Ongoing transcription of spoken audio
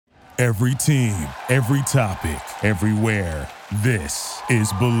Every team, every topic, everywhere. This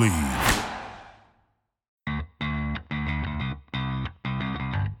is Believe.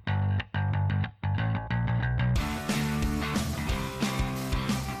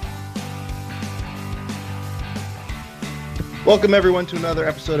 Welcome everyone to another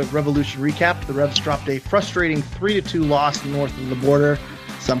episode of Revolution Recap. The Revs dropped a frustrating 3-2 loss north of the border.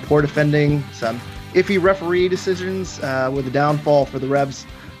 Some poor defending, some iffy referee decisions with a downfall for the Revs.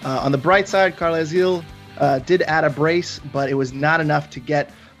 On the bright side, Carles Gil did add a brace, but it was not enough to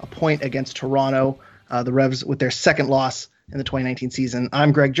get a point against Toronto. The Revs with their second loss in the 2019 season.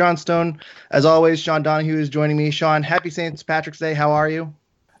 I'm Greg Johnstone. As always, Sean Donahue is joining me. Sean, happy St. Patrick's Day. How are you?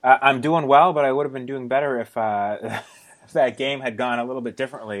 I'm doing well, but I would have been doing better if that game had gone a little bit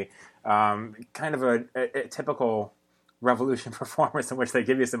differently. Kind of a typical Revolution performance in which they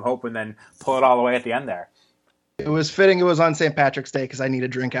give you some hope and then pull it all the way at the end there. It was fitting it was on St. Patrick's Day because I need a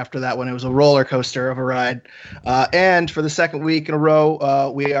drink after that one. It was a roller coaster of a ride. And for the second week in a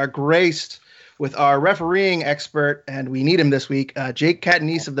row, we are graced with our refereeing expert, and we need him this week. Jake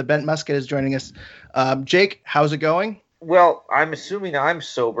Catanese of the Bent Musket is joining us. Jake, how's it going? Well, I'm assuming I'm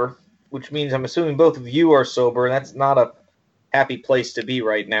sober, which means I'm assuming both of you are sober, and that's not a happy place to be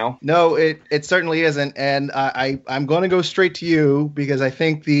right now. No, it certainly isn't, and I'm going to go straight to you because I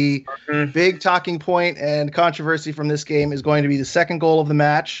think the big talking point and controversy from this game is going to be the second goal of the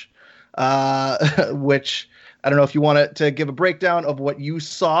match, which I don't know if you want to give a breakdown of what you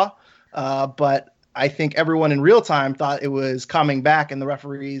saw, but I think everyone in real time thought it was coming back, and the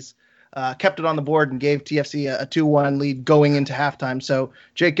referees kept it on the board and gave TFC a 2-1 lead going into halftime. So,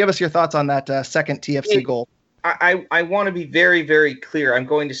 Jake, give us your thoughts on that second TFC goal. I want to be very, very clear. I'm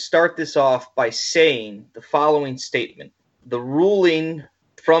going to start this off by saying the following statement. The ruling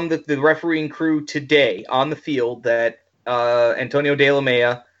from the refereeing crew today on the field that Antonio De La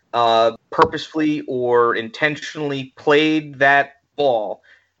Mea purposefully or intentionally played that ball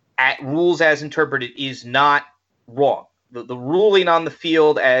at rules as interpreted is not wrong. The ruling on the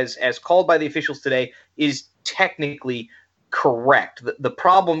field as called by the officials today is technically correct. The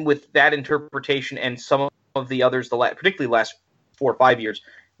problem with that interpretation and some of the others, particularly the last 4 or 5 years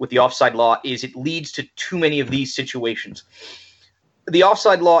with the offside law, is it leads to too many of these situations. The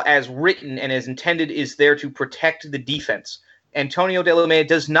offside law as written and as intended is there to protect the defense. Antonio De La Mea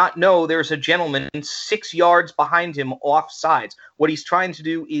does not know there's a gentleman 6 yards behind him offsides. What he's trying to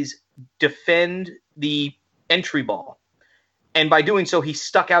do is defend the entry ball. And by doing so, he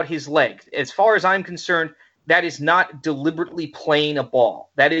stuck out his leg. As far as I'm concerned, that is not deliberately playing a ball.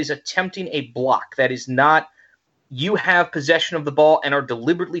 That is attempting a block. That is not you have possession of the ball and are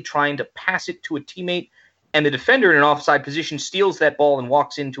deliberately trying to pass it to a teammate, and the defender in an offside position steals that ball and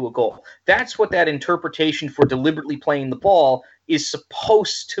walks into a goal. That's what that interpretation for deliberately playing the ball is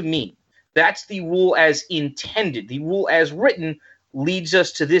supposed to mean. That's the rule as intended. The rule as written leads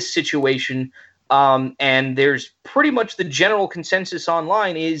us to this situation. And there's pretty much the general consensus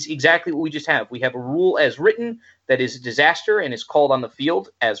online is exactly what we just have. We have a rule as written that is a disaster and is called on the field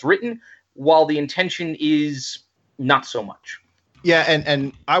as written, while the intention is not so much. Yeah,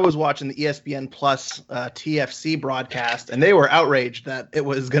 and I was watching the ESPN Plus TFC broadcast, and they were outraged that it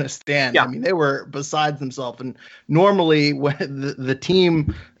was going to stand. Yeah. I mean, they were beside themselves. And normally when the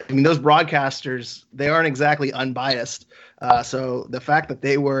team, I mean, those broadcasters, they aren't exactly unbiased. So the fact that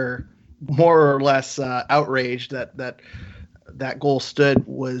they were more or less outraged that goal stood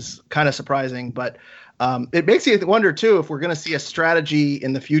was kind of surprising, but it makes you wonder too if we're going to see a strategy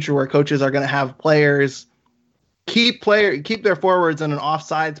in the future where coaches are going to have players keep their forwards in an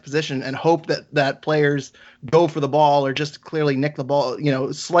offsides position and hope that players go for the ball or just clearly nick the ball,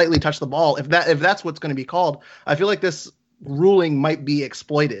 slightly touch the ball. If that's what's going to be called, I feel like this ruling might be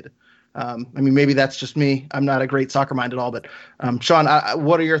exploited. I mean, maybe that's just me. I'm not a great soccer mind at all, but Sean,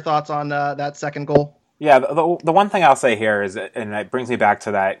 what are your thoughts on that second goal? Yeah, the one thing I'll say here is, and it brings me back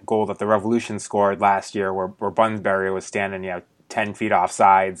to that goal that the Revolution scored last year where Bunsbury was standing, 10 feet off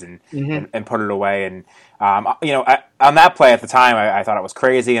sides and put it away. And, on that play at the time, I thought it was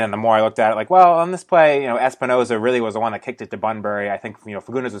crazy. And then the more I looked at it, on this play, Espinoza really was the one that kicked it to Bunbury. I think,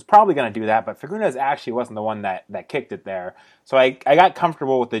 Fagundez was probably going to do that, but Fagundez actually wasn't the one that kicked it there. So I got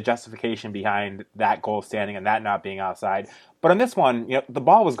comfortable with the justification behind that goal standing and that not being outside. But on this one, the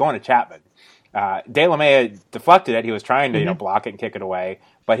ball was going to Chapman. De La Mea deflected it. He was trying to block it and kick it away,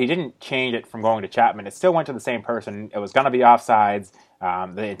 but he didn't change it from going to Chapman. It still went to the same person. It was going to be offsides.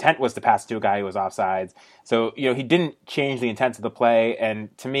 The intent was to pass to a guy who was offsides. So, he didn't change the intent of the play.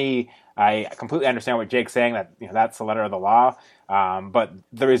 And to me, I completely understand what Jake's saying, that that's the letter of the law. But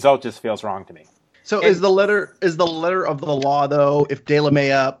the result just feels wrong to me. So is the letter of the law, though, if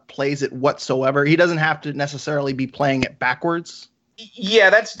Delamea plays it whatsoever, he doesn't have to necessarily be playing it backwards? Yeah,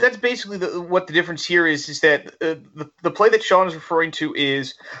 that's basically what the difference here is that the play that Sean is referring to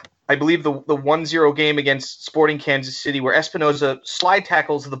is, I believe, the 1-0 game against Sporting Kansas City, where Espinoza slide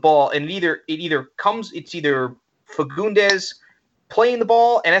tackles the ball, and it's either Fagundes playing the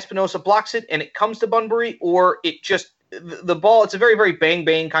ball and Espinoza blocks it and it comes to Bunbury, or it just the ball. It's a very, very bang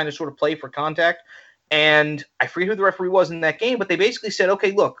bang kind of sort of play for contact. And I forget who the referee was in that game, but they basically said,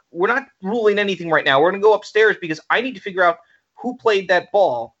 okay, look, we're not ruling anything right now. We're going to go upstairs because I need to figure out who played that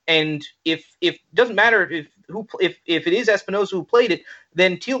ball, and if it doesn't matter if it is Espinoza who played it,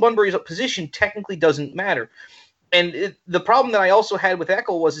 then Teal Bunbury's position technically doesn't matter. And the problem that I also had with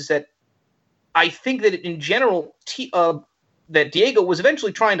Eckel was that I think that in general that Diego was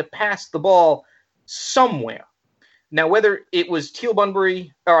eventually trying to pass the ball somewhere. Now, whether it was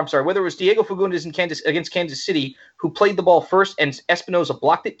whether it was Diego Fagundes against Kansas City who played the ball first and Espinoza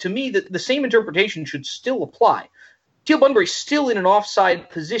blocked it, to me, the same interpretation should still apply. Teal Bunbury's still in an offside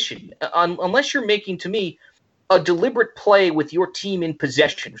position, unless you're making, to me, a deliberate play with your team in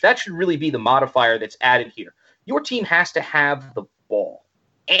possession. That should really be the modifier that's added here. Your team has to have the ball,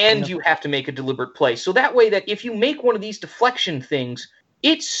 and you have to make a deliberate play. So that way that if you make one of these deflection things,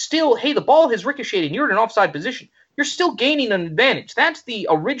 it's still, hey, the ball has ricocheted, and you're in an offside position. You're still gaining an advantage. That's the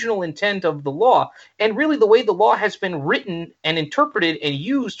original intent of the law, and really the way the law has been written and interpreted and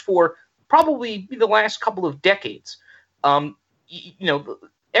used for probably the last couple of decades.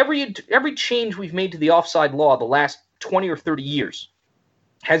 Every change we've made to the offside law the last 20 or 30 years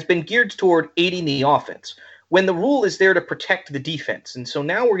has been geared toward aiding the offense, when the rule is there to protect the defense. And so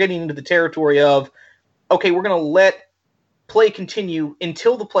now we're getting into the territory of, okay, we're going to let play continue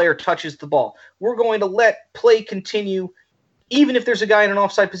until the player touches the ball. We're going to let play continue even if there's a guy in an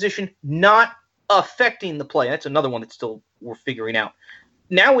offside position, not affecting the play. That's another one that still we're figuring out.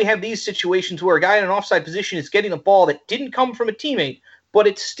 Now we have these situations where a guy in an offside position is getting a ball that didn't come from a teammate, but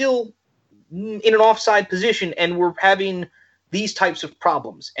it's still in an offside position, and we're having these types of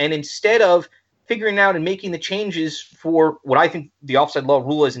problems. And instead of figuring out and making the changes for what I think the offside law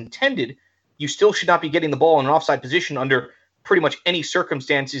rule is intended, you still should not be getting the ball in an offside position under pretty much any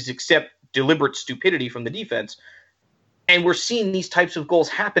circumstances except deliberate stupidity from the defense. And we're seeing these types of goals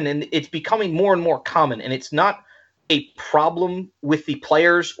happen, and it's becoming more and more common. And it's not a problem with the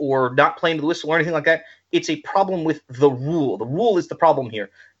players or not playing to the whistle or anything like that. It's a problem with the rule. The rule is the problem here,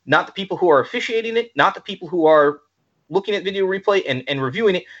 not the people who are officiating it, not the people who are looking at video replay and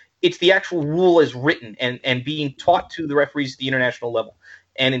reviewing it. It's the actual rule as written and being taught to the referees at the international level.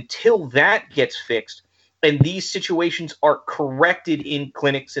 And until that gets fixed and these situations are corrected in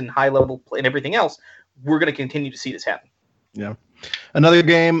clinics and high level and everything else, we're going to continue to see this happen. Yeah. Another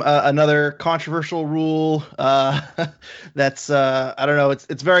game, another controversial rule. That's I don't know.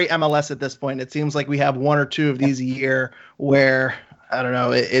 It's very MLS at this point. It seems like we have one or two of these a year where I don't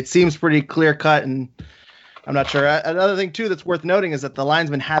know. It seems pretty clear cut, and I'm not sure. Another thing too that's worth noting is that the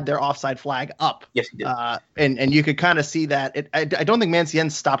linesman had their offside flag up. Yes, he did. And you could kind of see that. I don't think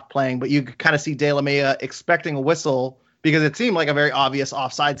Mancienne stopped playing, but you could kind of see De La Mea expecting a whistle because it seemed like a very obvious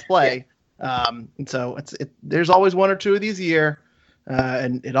offsides play. Yeah. And so there's always one or two of these a year.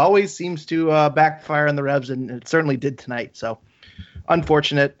 And it always seems to backfire on the Revs, and it certainly did tonight. So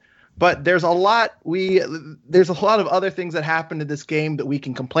unfortunate, but there's a lot of other things that happened in this game that we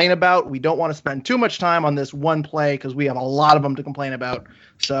can complain about. We don't want to spend too much time on this one play because we have a lot of them to complain about.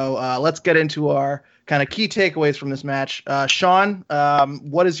 So let's get into our kind of key takeaways from this match. Sean,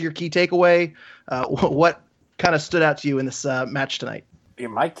 what is your key takeaway? What kind of stood out to you in this match tonight?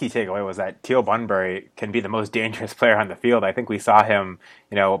 My key takeaway was that Teal Bunbury can be the most dangerous player on the field. I think we saw him,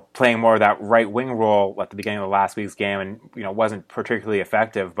 playing more of that right wing role at the beginning of the last week's game, and wasn't particularly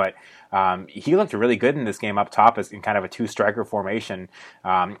effective. But he looked really good in this game up top as in kind of a two-striker formation.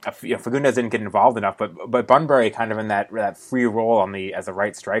 Fagundes didn't get involved enough, but Bunbury kind of in that free role as a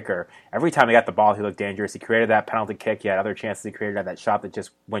right striker. Every time he got the ball, he looked dangerous. He created that penalty kick. He had other chances. He created that shot that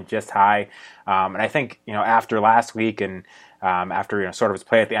just went just high. And I think after last week and after sort of his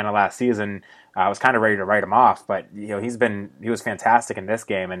play at the end of last season, I was kind of ready to write him off. But he was fantastic in this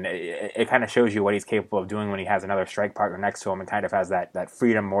game, and it kind of shows you what he's capable of doing when he has another strike partner next to him, and kind of has that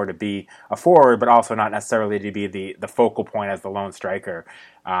freedom more to be a forward, but also not necessarily to be the focal point as the lone striker.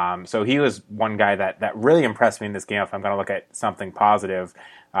 So he was one guy that really impressed me in this game. If I'm going to look at something positive,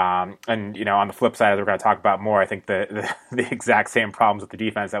 And on the flip side, as we're going to talk about more, I think the exact same problems with the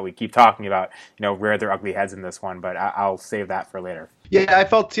defense that we keep talking about, rear their ugly heads in this one. But I'll save that for later. Yeah, I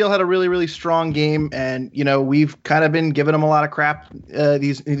felt Teal had a really, really strong game, and we've kind of been giving him a lot of crap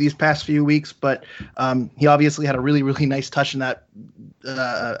these past few weeks. But he obviously had a really, really nice touch in that.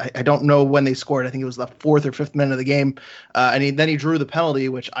 I don't know when they scored. I think it was the 4th or 5th minute of the game, and then he drew the penalty,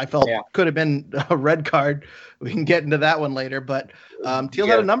 which I felt could have been a red card. We can get into that one later, but Teal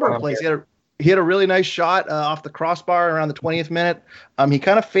had a number of plays. He had a really nice shot off the crossbar around the 20th minute. He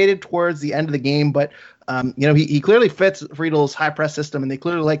kind of faded towards the end of the game, but he clearly fits Friedel's high press system, and they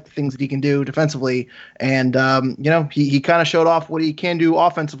clearly like the things that he can do defensively. And he kind of showed off what he can do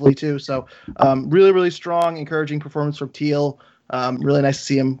offensively too. So really, really strong, encouraging performance from Teal. Really nice to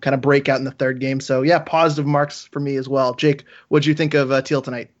see him kind of break out in the third game. So yeah, positive marks for me as well. Jake, what'd you think of Teal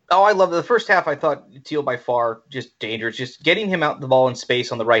tonight? Oh, I love the first half. I thought Teal by far just dangerous. Just getting him out the ball in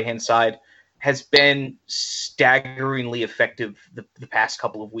space on the right-hand side has been staggeringly effective the past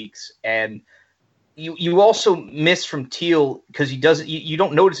couple of weeks. And you also miss from Teal because he doesn't. You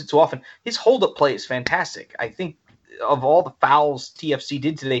don't notice it so often. His hold-up play is fantastic. I think of all the fouls TFC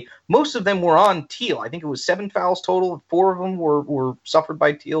did today, most of them were on Teal. I think it was 7 fouls total. 4 of them were suffered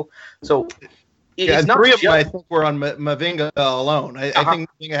by Teal. So. Yeah, 3 of them I think were on Mavinga alone. I think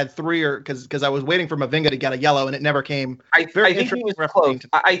Mavinga had 3, because I was waiting for Mavinga to get a yellow and it never came. I think he was close.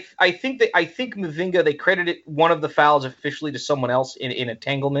 I think Mavinga, they credited one of the fouls officially to someone else in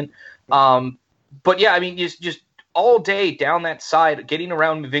entanglement. But yeah, I mean, just all day down that side, getting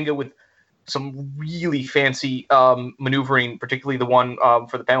around Mavinga with some really fancy maneuvering, particularly the one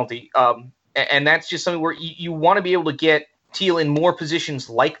for the penalty. And that's just something where you want to be able to get Teal in more positions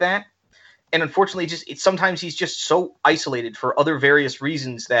like that. And unfortunately, sometimes he's just so isolated for other various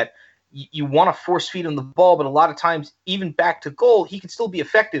reasons that you want to force feed him the ball. But a lot of times, even back to goal, he can still be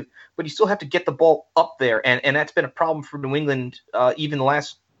effective, but you still have to get the ball up there. And that's been a problem for New England, even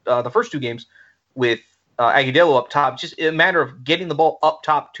the first 2 games with Agudelo up top. Just a matter of getting the ball up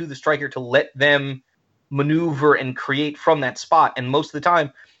top to the striker to let them maneuver and create from that spot. And most of the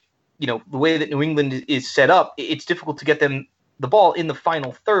time, the way that New England is set up, it's difficult to get them the ball in the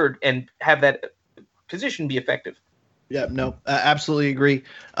final third and have that position be effective. Yeah, no, absolutely agree.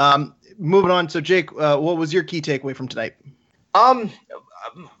 Moving on. So Jake, what was your key takeaway from tonight? My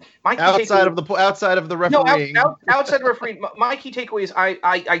key outside of the refereeing. Outside the refereeing, my key takeaway is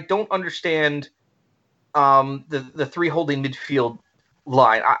I don't understand the 3 holding midfield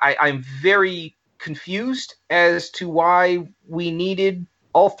line. I'm very confused as to why we needed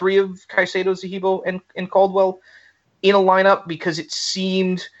all 3 of Caicedo, Zahibo, and Caldwell in a lineup, because it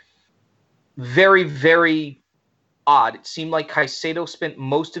seemed very, very odd. It seemed like Caicedo spent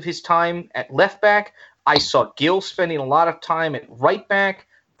most of his time at left back. I saw Gil spending a lot of time at right back.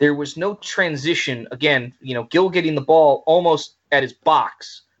 There was no transition. Again, Gil getting the ball almost at his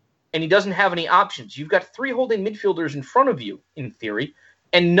box, and he doesn't have any options. You've got 3 holding midfielders in front of you, in theory,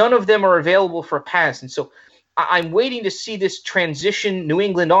 and none of them are available for a pass. And so I'm waiting to see this transition New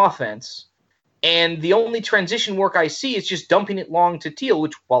England offense. And the only transition work I see is just dumping it long to Teal,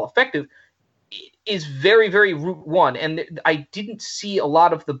 which, while effective, is very, very route one. And I didn't see a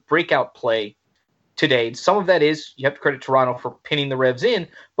lot of the breakout play today. Some of that is, you have to credit Toronto for pinning the Revs in,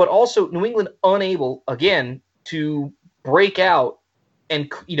 but also New England unable, again, to break out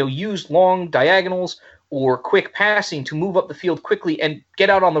and use long diagonals or quick passing to move up the field quickly and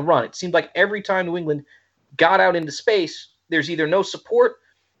get out on the run. It seemed like every time New England got out into space, there's either no support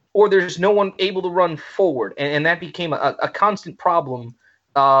or there's no one able to run forward. And that became a constant problem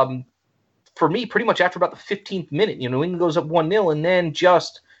for me pretty much after about the 15th minute. New England goes up 1-0 and then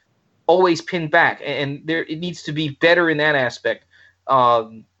just always pinned back. And it needs to be better in that aspect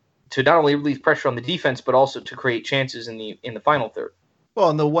to not only relieve pressure on the defense, but also to create chances in the final third. Well,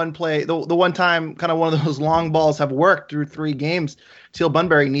 and the one play, the one time kind of one of those long balls have worked through 3 games. Teal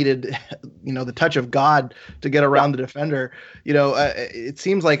Bunbury needed, the touch of God to get around the defender. It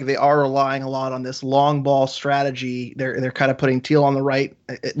seems like they are relying a lot on this long ball strategy. They're kind of putting Teal on the right.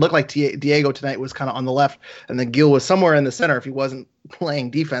 It looked like Diego tonight was kind of on the left, and then Gil was somewhere in the center if he wasn't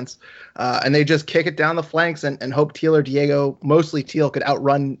playing defense. And they just kick it down the flanks and hope Teal or Diego, mostly Teal, could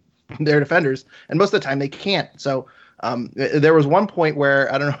outrun their defenders. And most of the time they can't. So there was one point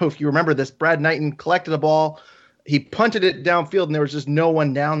where, I don't know if you remember this, Brad Knighton collected a ball, he punted it downfield, and there was just no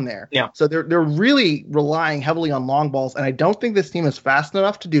one down there. Yeah. So they're really relying heavily on long balls, and I don't think this team is fast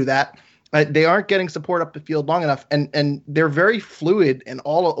enough to do that. They aren't getting support up the field long enough, and they're very fluid and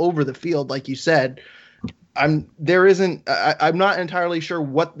all over the field, like you said. I'm not entirely sure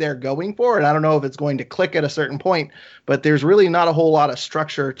what they're going for, and I don't know if it's going to click at a certain point, but there's really not a whole lot of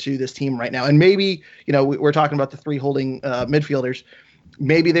structure to this team right now. And maybe, we're talking about the three holding midfielders.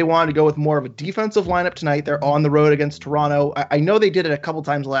 Maybe they wanted to go with more of a defensive lineup tonight. They're on the road against Toronto. I know they did it a couple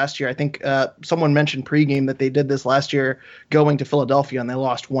times last year. I think someone mentioned pregame that they did this last year going to Philadelphia, and they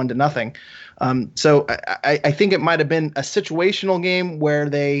lost 1-0. So I think it might have been a situational game where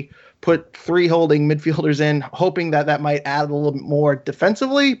they put three holding midfielders in, hoping that might add a little bit more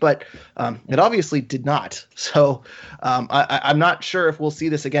defensively, but it obviously did not. So I'm not sure if we'll see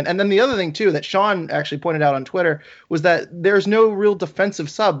this again. And then the other thing, too, that Sean actually pointed out on Twitter was that there's no real defensive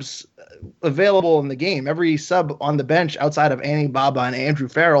subs available in the game. Every sub on the bench outside of Annie Baba and Andrew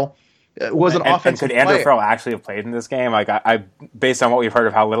Farrell was an offensive player. And could Andrew Farrell actually have played in this game? Like, I based on what we've heard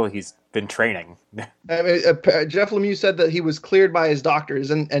of how little he's been training. I mean, Jeff Lemieux said that he was cleared by his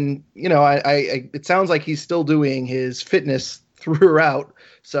doctors, and it sounds like he's still doing his fitness throughout.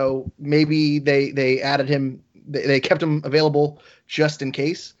 So maybe they added him, they kept him available just in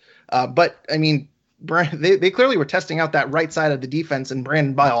case. But I mean, they clearly were testing out that right side of the defense and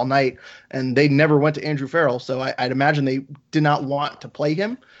Brandon Bye all night, and they never went to Andrew Farrell. So I'd imagine they did not want to play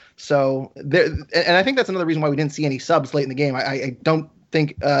him. So and I think that's another reason why we didn't see any subs late in the game. I don't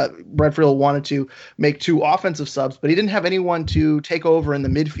think Brad Friedel wanted to make two offensive subs, but he didn't have anyone to take over in the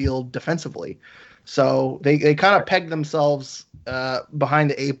midfield defensively. So they kind of pegged themselves behind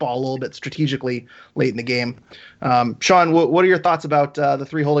the eight ball a little bit strategically late in the game. Sean, what are your thoughts about the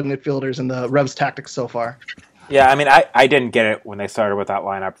three holding midfielders and the Revs tactics so far? Yeah, I mean, I didn't get it when they started with that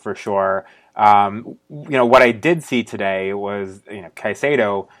lineup for sure. What I did see today was,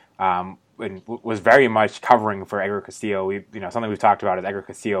 Caicedo was very much covering for Edgar Castillo. Something we've talked about is Edgar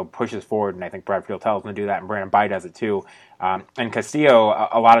Castillo pushes forward, and I think Brad Friedel tells him to do that, and Brandon Bye does it too. And Castillo,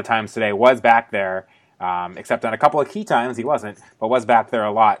 a lot of times today, was back there, except on a couple of key times he wasn't, but was back there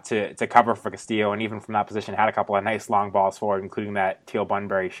a lot to cover for Castillo, and even from that position had a couple of nice long balls forward, including that Teal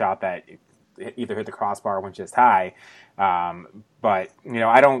Bunbury shot that either hit the crossbar or went just high. But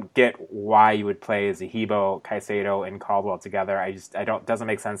I don't get why you would play Zahibo, Caicedo, and Caldwell together. Doesn't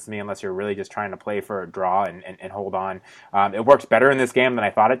make sense to me unless you're really just trying to play for a draw and hold on. It worked better in this game than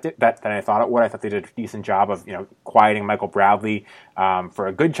I thought it did. Than I thought it would. I thought they did a decent job of quieting Michael Bradley for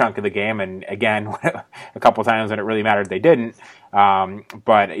a good chunk of the game. And again, a couple times when it really mattered, they didn't.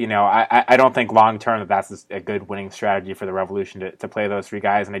 But I don't think long term that's a good winning strategy for the Revolution to play those three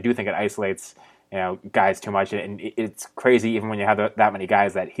guys. And I do think it isolates guys too much, and it's crazy even when you have that many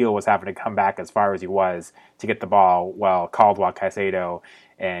guys that Heel was having to come back as far as he was to get the ball. Well, Caldwell, Caicedo,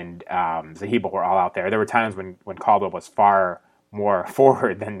 and Zahibo were all out there. There were times when Caldwell was far more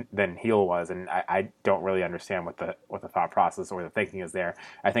forward than Heel was, and I don't really understand what the thought process or the thinking is there.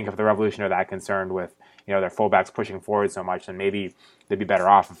 I think if the Revolution are that concerned with their fullbacks pushing forward so much, then maybe they'd be better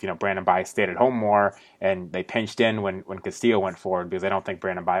off if Brandon Bye stayed at home more and they pinched in when Castillo went forward, because I don't think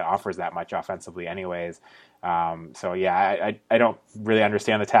Brandon Bye offers that much offensively anyways. So yeah, I don't really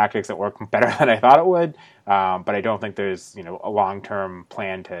understand the tactics. It worked better than I thought it would, but I don't think there's a long-term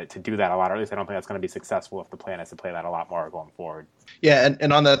plan to do that a lot, or at least I don't think that's going to be successful if the plan is to play that a lot more going forward. Yeah,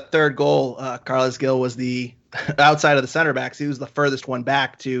 and on the third goal, Carlos Gil was the outside of the center backs. He was the furthest one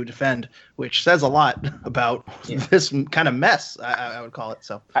back to defend, which says a lot about this kind of mess, I would call it.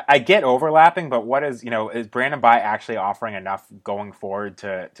 So I get overlapping, but what is Brandon Bye actually offering enough going forward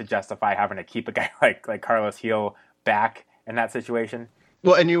to justify having to keep a guy like Carlos Heel back in that situation?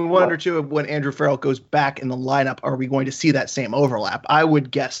 Well, and you wonder too, when Andrew Farrell goes back in the lineup, are we going to see that same overlap? I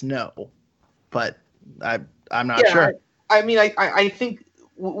would guess no, but I'm not sure. I think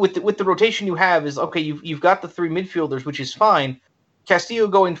with the rotation you have is okay. You've got the three midfielders, which is fine. Castillo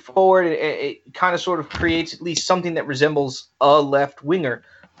going forward, it kind of sort of creates at least something that resembles a left winger.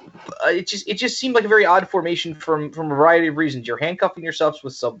 It just seemed like a very odd formation from a variety of reasons. You're handcuffing yourselves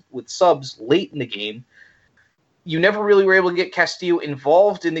with subs late in the game. You never really were able to get Castillo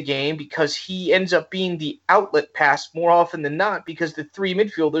involved in the game because he ends up being the outlet pass more often than not, because the three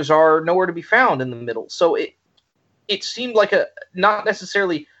midfielders are nowhere to be found in the middle. So it seemed like not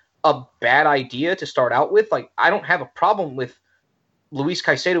necessarily a bad idea to start out with. Like, I don't have a problem with Luis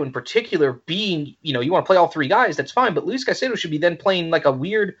Caicedo in particular being, you want to play all three guys, that's fine. But Luis Caicedo should be then playing like a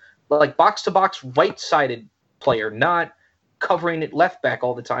weird, like box-to-box right-sided player, not covering it left back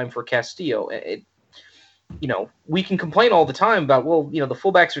all the time for Castillo. We can complain all the time about, the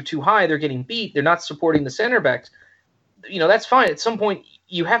fullbacks are too high, they're getting beat, they're not supporting the center backs. That's fine. At some point,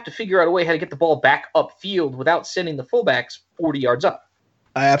 you have to figure out a way how to get the ball back upfield without sending the fullbacks 40 yards up.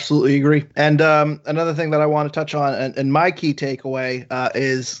 I absolutely agree. And another thing that I want to touch on, and my key takeaway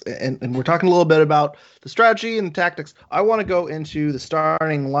is, and we're talking a little bit about the strategy and the tactics. I want to go into the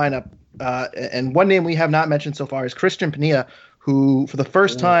starting lineup. And one name we have not mentioned so far is Christian Pania, who, for the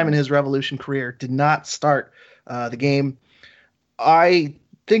first time in his Revolution career, did not start the game. I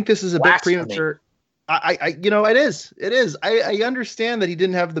think this is a bit premature. It is. I understand that he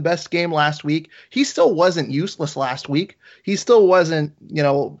didn't have the best game last week. He still wasn't useless last week. He still wasn't,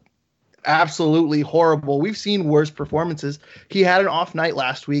 absolutely horrible. We've seen worse performances. He had an off night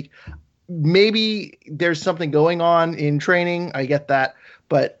last week. Maybe there's something going on in training. I get that.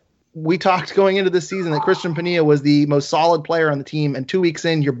 But we talked going into this season that Christian Pania was the most solid player on the team. And 2 weeks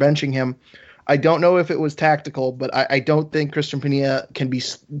in, you're benching him. I don't know if it was tactical, but I don't think Christian Pania can be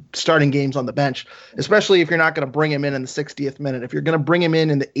starting games on the bench, especially if you're not going to bring him in the 60th minute. If you're going to bring him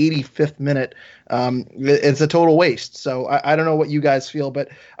in the 85th minute, it's a total waste. So I don't know what you guys feel, but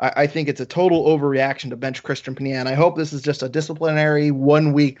I think it's a total overreaction to bench Christian Pania. And I hope this is just a disciplinary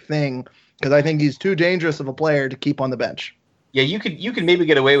 1 week thing, because I think he's too dangerous of a player to keep on the bench. Yeah, you could maybe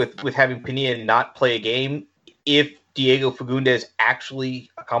get away with having Pania not play a game if Diego Fagundez actually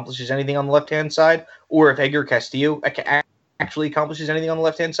accomplishes anything on the left-hand side, or if Edgar Castillo actually accomplishes anything on the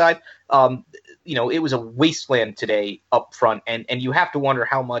left-hand side. It was a wasteland today up front, and you have to wonder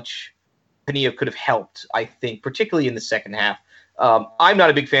how much Pania could have helped, I think, particularly in the second half. I'm not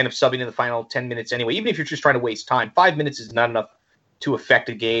a big fan of subbing in the final 10 minutes anyway, even if you're just trying to waste time. 5 minutes is not enough to affect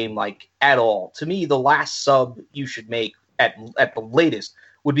a game, at all. To me, the last sub you should make at the latest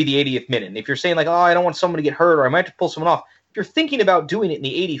would be the 80th minute. And if you're saying I don't want someone to get hurt, or I might have to pull someone off, if you're thinking about doing it in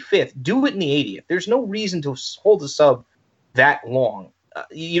the 85th, do it in the 80th. There's no reason to hold the sub that long.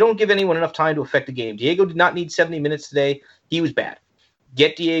 You don't give anyone enough time to affect the game. Diego did not need 70 minutes today. He was bad.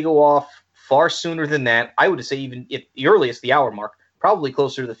 Get Diego off far sooner than that. I would say even at the earliest, the hour mark, probably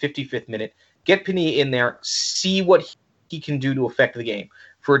closer to the 55th minute. Get Pania in there, see what he can do to affect the game.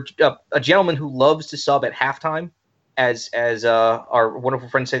 For a gentleman who loves to sub at halftime, as our wonderful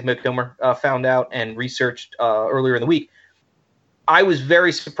friend Seth McKilmer found out and researched earlier in the week, I was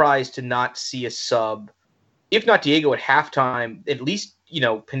very surprised to not see a sub, if not Diego at halftime, at least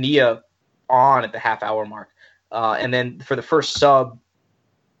Pania on at the half hour mark, and then for the first sub,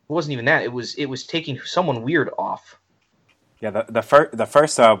 it wasn't even that. It was taking someone weird off. Yeah, the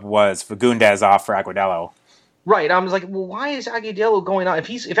first sub was Fagundez off for Agudelo. Right, I was like, well, why is Agudelo going on? If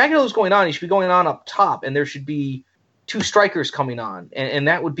Agudelo's going on, he should be going on up top, and there should be 2 strikers coming on, and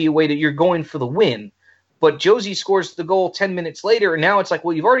that would be a way that you're going for the win. But Josie scores the goal 10 minutes later, and now it's like,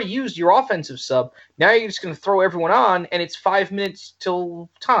 well, you've already used your offensive sub. Now you're just going to throw everyone on, and it's 5 minutes till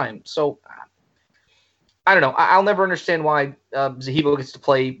time. So, I don't know. I'll never understand why Zahibo gets to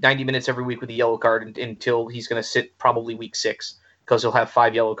play 90 minutes every week with a yellow card until he's going to sit probably week 6, because he'll have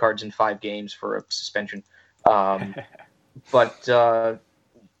 5 yellow cards in 5 games for a suspension.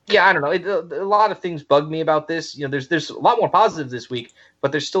 Yeah, I don't know. A lot of things bug me about this. There's a lot more positive this week,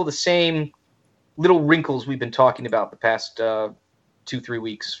 but there's still the same little wrinkles we've been talking about the past 2-3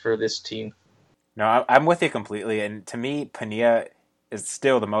 weeks for this team. No, I'm with you completely. And to me, Pania is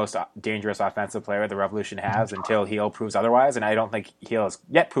still the most dangerous offensive player the Revolution has until Heel proves otherwise. And I don't think Heel has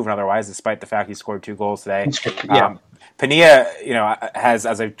yet proven otherwise, despite the fact he scored 2 goals today. Yeah. Pania, has,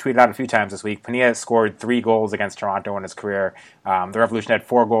 as I've tweeted out a few times this week, Pania scored 3 goals against Toronto in his career. The Revolution had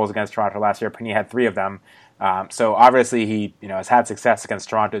 4 goals against Toronto last year. Pania had 3 of them. So obviously he, has had success against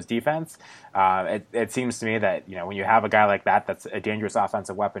Toronto's defense. It seems to me that, when you have a guy like that, that's a dangerous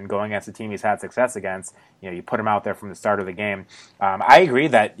offensive weapon going against a team he's had success against, you put him out there from the start of the game. I agree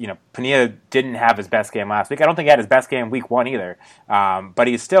that, Pania didn't have his best game last week. I don't think he had his best game week 1 either. But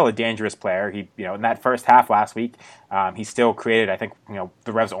he's still a dangerous player. He, in that first half last week, he still created, I think,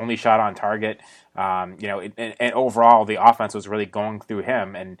 the Revs' only shot on target. And overall the offense was really going through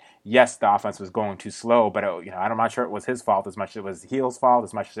him. And yes, the offense was going too slow, but I'm not sure it was his fault as much as it was Heel's fault,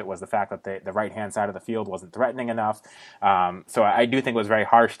 as much as it was the fact that the right-hand side of the field wasn't threatening enough. So I do think it was very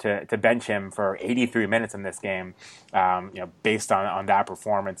harsh to bench him for 83 minutes in this game, based on that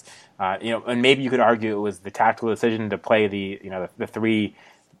performance. And maybe you could argue it was the tactical decision to play the 3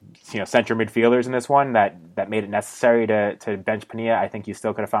 center midfielders in this one that made it necessary to bench Pania. I think you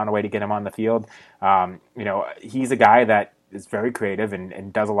still could have found a way to get him on the field. He's a guy that is very creative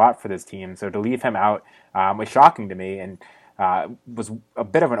and does a lot for this team. So to leave him out was shocking to me, and was a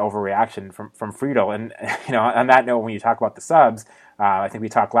bit of an overreaction from Friedel. And on that note, when you talk about the subs, I think we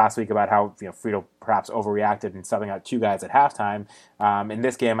talked last week about how Friedel perhaps overreacted in subbing out 2 guys at halftime. In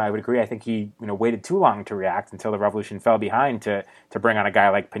this game, I would agree. I think he waited too long to react until the Revolution fell behind to bring on a guy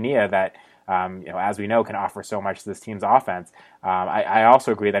like Pania that as we know, can offer so much to this team's offense. I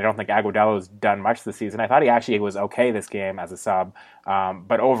also agree that I don't think Agudalo's done much this season. I thought he actually was okay this game as a sub,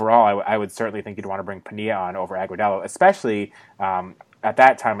 but overall, I would certainly think you'd want to bring Pania on over Agudalo, especially at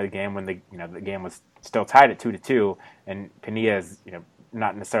that time of the game when the game was still tied at 2-2, and Pania is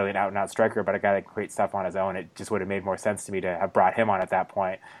not necessarily an out-and-out striker, but a guy that can create stuff on his own. It just would have made more sense to me to have brought him on at that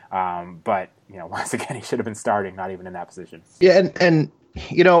point. But once again, he should have been starting, not even in that position. Yeah, and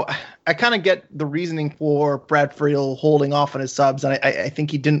I kind of get the reasoning for Brad Friedel holding off on his subs, and I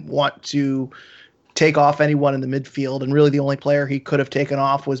think he didn't want to take off anyone in the midfield, and really the only player he could have taken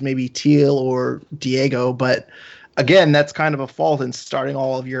off was maybe Teal or Diego, but again, that's kind of a fault in starting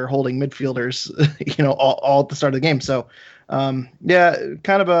all of your holding midfielders, all at the start of the game. So, kind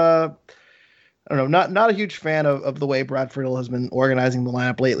of I don't know, not a huge fan of the way Brad Friedel has been organizing the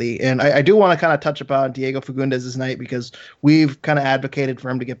lineup lately. And I do want to kind of touch upon Diego Fagundez night because we've kind of advocated for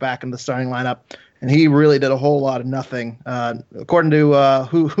him to get back in the starting lineup, and he really did a whole lot of nothing. According to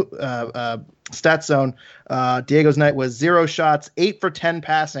StatZone, Diego's night was 0 shots, 8 for 10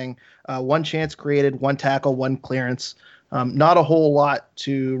 passing, 1 chance created, 1 tackle, 1 clearance. Not a whole lot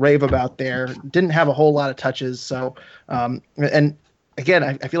to rave about there. Didn't have a whole lot of touches. So, and again,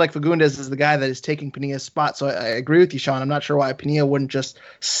 I feel like Fagundez is the guy that is taking Pania's spot. So I agree with you, Sean. I'm not sure why Pania wouldn't just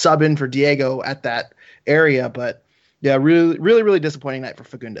sub in for Diego at that area. But yeah, really, really, really disappointing night for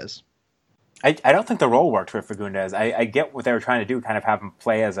Fagundez. I don't think the role worked for Fagundez. I get what they were trying to do, kind of have him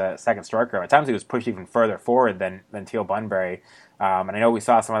play as a second striker. At times he was pushed even further forward than Teal Bunbury. And I know we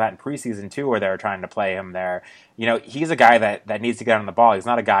saw some of that in preseason too, where they were trying to play him there. He's a guy that needs to get on the ball. He's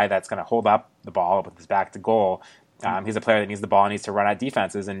not a guy that's going to hold up the ball with his back to goal. He's a player that needs the ball and needs to run at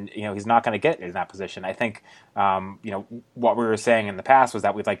defenses, and he's not going to get in that position. I think what we were saying in the past was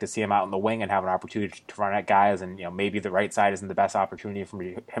that we'd like to see him out in the wing and have an opportunity to run at guys, and maybe the right side isn't the best opportunity for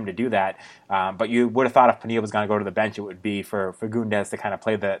him to do that. But you would have thought if Pania was going to go to the bench, it would be for Fagundez to kind of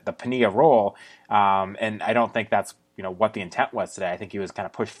play the Pania role, and I don't think that's what the intent was today. I think he was kind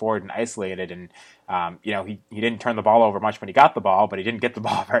of pushed forward and isolated, and he didn't turn the ball over much when he got the ball, but he didn't get the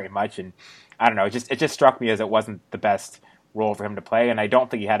ball very much, and I don't know. It just struck me as it wasn't the best role for him to play, and I don't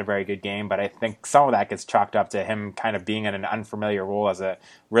think he had a very good game. But I think some of that gets chalked up to him kind of being in an unfamiliar role as a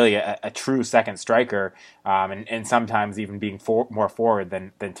true second striker, and sometimes even being more forward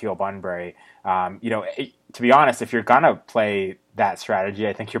than Teal Bunbury. To be honest, if you're gonna play that strategy,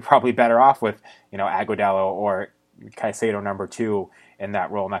 I think you're probably better off with Agudelo or Caicedo number 2 in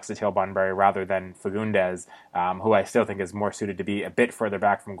that role next to Teal Bunbury rather than Fagundez, who I still think is more suited to be a bit further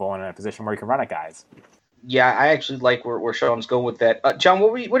back from goal in a position where he can run at guys. Yeah, I actually like where Sean's going with that. John,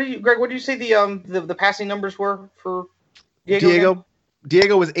 Greg, what did you say the passing numbers were for Diego?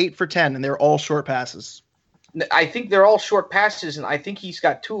 Diego was 8 for 10, and they're all short passes. I think they're all short passes, and I think he's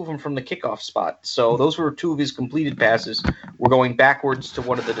got 2 of them from the kickoff spot. So those were 2 of his completed passes. We're going backwards to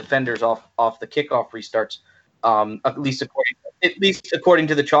one of the defenders off the kickoff restarts. At least according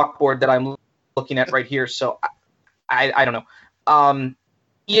to the chalkboard that I'm looking at right here. So I don't know.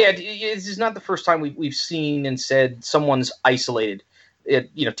 This is not the first time we've seen and said someone's isolated.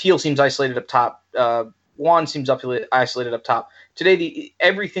 Teal seems isolated up top. Juan seems isolated up top. Today,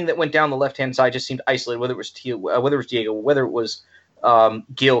 everything that went down the left-hand side just seemed isolated, whether it was Teal, whether it was Diego, whether it was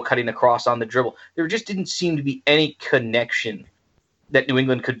Gil cutting across on the dribble. There just didn't seem to be any connection that New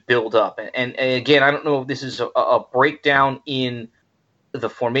England could build up. And again, I don't know if this is a breakdown in the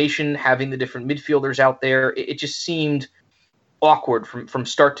formation, having the different midfielders out there. It just seemed awkward from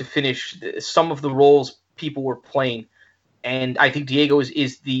start to finish, some of the roles people were playing. And I think Diego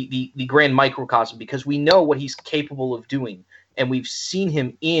is the grand microcosm, because we know what he's capable of doing, and we've seen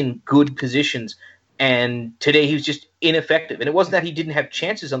him in good positions. And today he was just ineffective. And it wasn't that he didn't have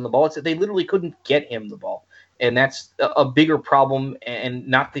chances on the ball, it's that they literally couldn't get him the ball. And that's a bigger problem, and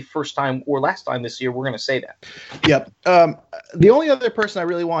not the first time or last time this year we're going to say that. Yep. The only other person I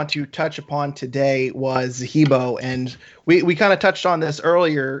really want to touch upon today was Zahibo, and we kind of touched on this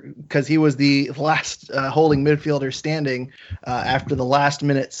earlier because he was the last holding midfielder standing after the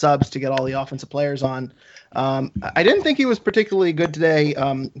last-minute subs to get all the offensive players on. I didn't think he was particularly good today.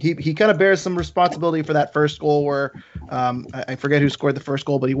 He kind of bears some responsibility for that first goal where I forget who scored the first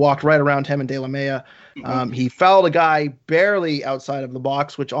goal, but he walked right around him and De La Mea. He fouled a guy barely outside of the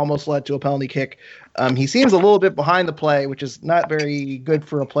box, which almost led to a penalty kick. He seems a little bit behind the play, which is not very good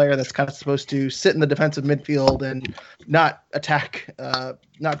for a player that's kind of supposed to sit in the defensive midfield and not attack,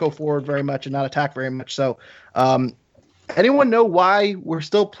 not go forward very much and not attack very much. So, anyone know why we're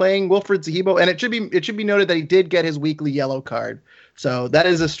still playing Wilfried Zahibo? And it should be noted that he did get his weekly yellow card. So that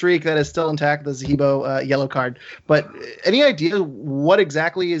is a streak that is still intact, the Zahibo yellow card. But any idea what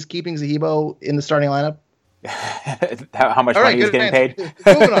exactly is keeping Zahibo in the starting lineup? How much money he's getting paid?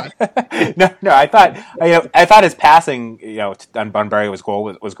 Moving on. No. I thought his passing, on Bunbury was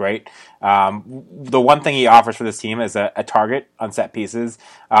great. The one thing he offers for this team is a target on set pieces.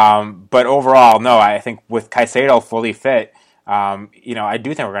 But overall, no. I think with Caicedo fully fit, I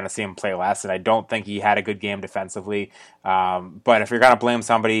do think we're going to see him play less, and I don't think he had a good game defensively. But if you're going to blame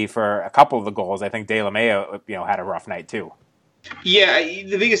somebody for a couple of the goals, I think De La Mea, had a rough night too. Yeah,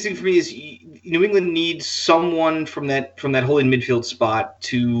 the biggest thing for me is New England needs someone from that holding midfield spot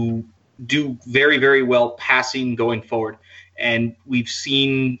to do very, very well passing going forward. And we've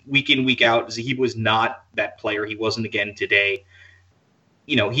seen week in, week out, Zahibo is not that player. He wasn't again today.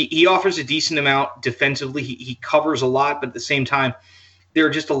 He offers a decent amount defensively. He covers a lot, but at the same time, there are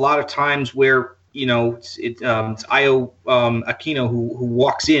just a lot of times where it's Ayo Aquino who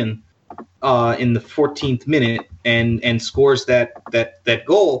walks in the 14th minute and scores that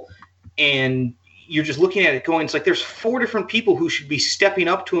goal, and you're just looking at it going, it's like there's 4 different people who should be stepping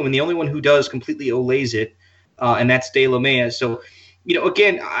up to him, and the only one who does completely olays it, and that's De La Mea. So,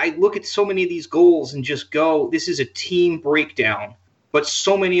 again, I look at so many of these goals and just go, this is a team breakdown, but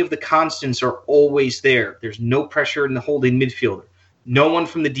so many of the constants are always there. There's no pressure in the holding midfielder. No one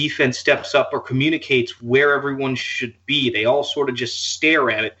from the defense steps up or communicates where everyone should be. They all sort of just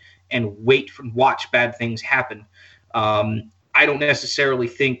stare at it and wait and watch bad things happen. I don't necessarily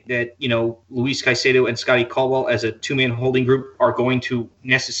think that, Luis Caicedo and Scotty Caldwell as a two-man holding group are going to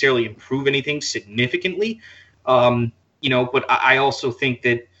necessarily improve anything significantly. But I also think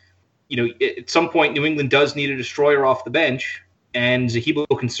that, at some point New England does need a destroyer off the bench, and Zahibo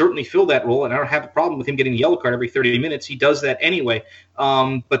can certainly fill that role, and I don't have a problem with him getting a yellow card every 30 minutes. He does that anyway.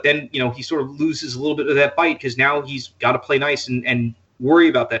 But then, he sort of loses a little bit of that bite because now he's got to play nice and worry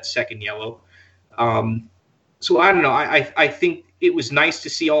about that second yellow. So I don't know. I think it was nice to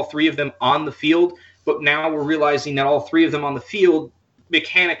see all 3 of them on the field, but now we're realizing that all 3 of them on the field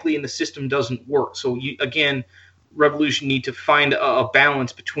mechanically in the system doesn't work. So Revolution need to find a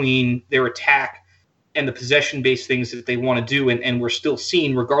balance between their attack and the possession-based things that they want to do, and we're still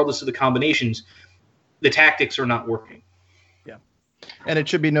seeing, regardless of the combinations, the tactics are not working. Yeah, and it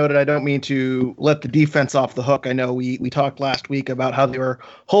should be noted, I don't mean to let the defense off the hook. I know we talked last week about how they were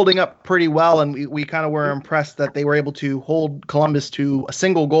holding up pretty well, and we kind of were impressed that they were able to hold Columbus to a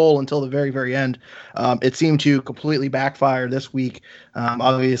single goal until the very, very end. It seemed to completely backfire this week.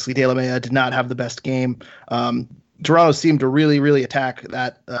 Obviously, De La Mea did not have the best game. Toronto seemed to really, really attack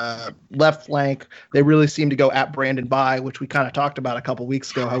that left flank. They really seemed to go at Brandon Bye, which we kind of talked about a couple weeks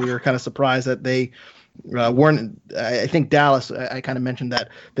ago, how we were kind of surprised that they weren't. I think Dallas, I kind of mentioned that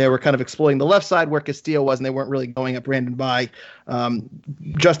they were kind of exploiting the left side where Castillo was, and they weren't really going at Brandon Bye.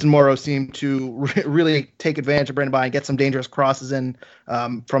 Justin Morrow seemed to really take advantage of Brandon Bye and get some dangerous crosses in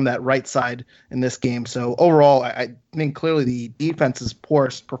from that right side in this game. So overall, I think clearly the defense's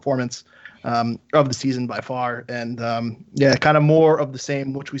poorest performance of the season by far, and kind of more of the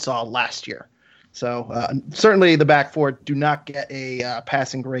same which we saw last year. So certainly the back 4 do not get a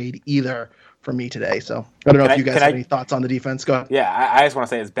passing grade either from me today. So I don't know if you guys have any thoughts on the defense. Go ahead. Yeah, I just want to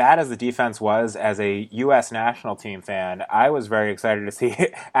say, as bad as the defense was, as a U.S. national team fan, I was very excited to see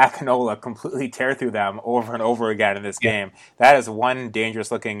Akinola completely tear through them over and over again in this game. That is one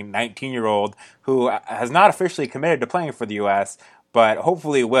dangerous-looking 19-year-old who has not officially committed to playing for the U.S., but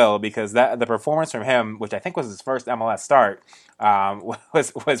hopefully will, because the performance from him, which I think was his first MLS start,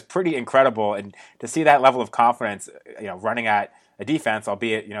 was pretty incredible. And to see that level of confidence, running at a defense,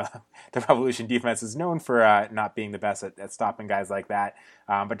 albeit, the Revolution defense is known for not being the best at stopping guys like that.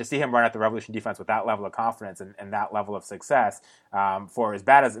 But to see him run at the Revolution defense with that level of confidence and that level of success, for as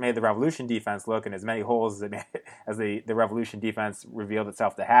bad as it made the Revolution defense look and as many holes as the Revolution defense revealed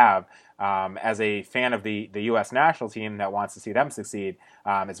itself to have, as a fan of the U.S. national team that wants to see them succeed,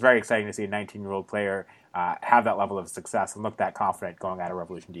 it's very exciting to see a 19-year-old player have that level of success and look that confident going at a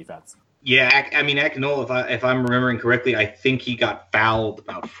Revolution defense. Yeah, I mean, Akinola, if I'm remembering correctly, I think he got fouled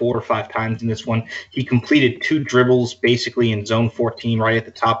about 4 or 5 times in this one. He completed 2 dribbles basically in zone 14 right at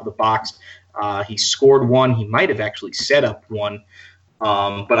the top of the box. He scored 1. He might have actually set up 1.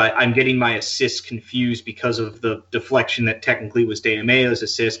 But I'm getting my assists confused because of the deflection that technically was De La Mea's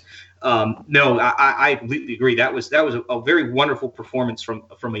assist. No, I completely agree. That was a very wonderful performance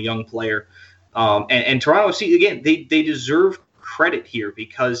from a young player. And Toronto, see, again, they deserve credit here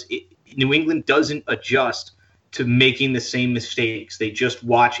because New England doesn't adjust to making the same mistakes. They just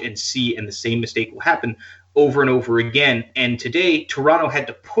watch and see, and the same mistake will happen over and over again. And today, Toronto had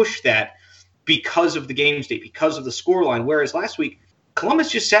to push that because of the game state, because of the scoreline. Whereas last week,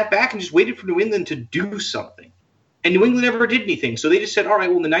 Columbus just sat back and just waited for New England to do something. And New England never did anything. So they just said, all right,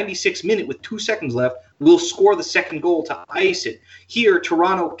 well, in the 96th minute with 2 seconds left, we'll score the second goal to ice it. Here,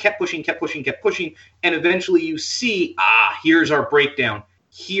 Toronto kept pushing. And eventually you see, here's our breakdown.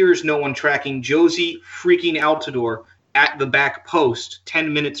 Here's no one tracking Jozy freaking Altidore at the back post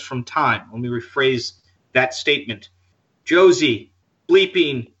 10 minutes from time. Let me rephrase that statement. Jozy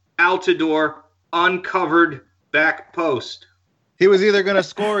bleeping Altidore uncovered back post. He was either going to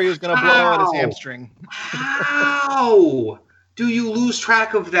score or he was going to blow out his hamstring. How do you lose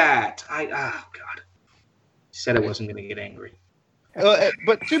track of that? God. Said I wasn't going to get angry.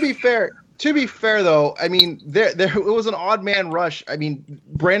 But to be fair though, I mean, there it was an odd man rush. I mean,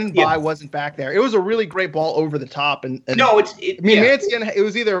 Brandon Bye wasn't back there. It was a really great ball over the top, and Mancienne, it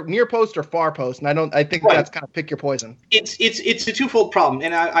was either near post or far post, and I think that's kind of pick your poison. It's a twofold problem,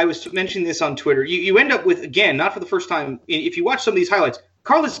 and I was mentioning this on Twitter. You end up with, again, not for the first time, if you watch some of these highlights,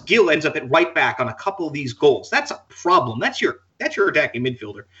 Carlos Gil ends up at right back on a couple of these goals. That's a problem. That's your attacking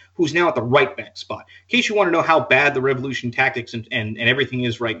midfielder who's now at the right back spot. In case you want to know how bad the Revolution tactics and everything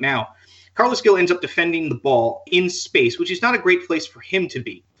is right now, Carlos Gil ends up defending the ball in space, which is not a great place for him to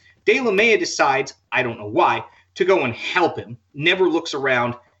be. De La Mea decides, I don't know why, to go and help him, never looks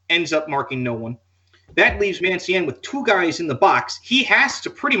around, ends up marking no one. That leaves Mancienne with 2 guys in the box. He has to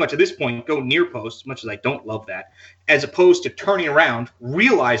pretty much at this point go near post, as much as I don't love that, as opposed to turning around,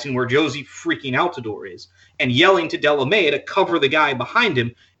 realizing where Jozy freaking Altidore is, and yelling to De La Mea to cover the guy behind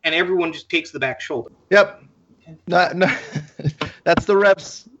him, and everyone just takes the back shoulder. Yep. No, that's the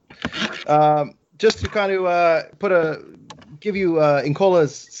reps. Just to kind of give you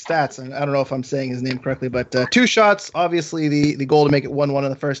Incola's stats, and I don't know if I'm saying his name correctly, but 2 shots, obviously the goal to make it 1-1 in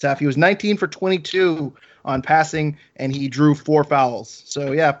the first half. He was 19 for 22 on passing, and he drew 4 fouls.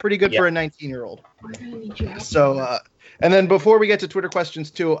 So, yeah, pretty good for a 19-year-old. So, and then before we get to Twitter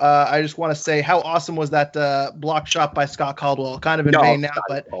questions, too, I just want to say how awesome was that block shot by Scott Caldwell? Kind of in vain now,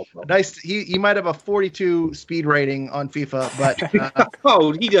 but nice. He might have a 42 speed rating on FIFA, but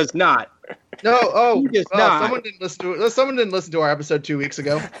oh, he does not. No, he does not. Someone didn't listen to our episode 2 weeks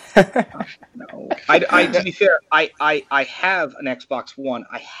ago. No, to be fair, I have an Xbox One.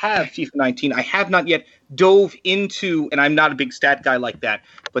 I have FIFA 19. I have not yet dove into, and I'm not a big stat guy like that,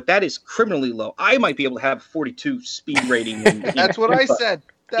 but that is criminally low. I might be able to have 42 speed rating. That's what I said.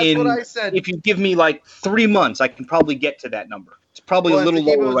 What I said. If you give me like 3 months, I can probably get to that number. It's probably a little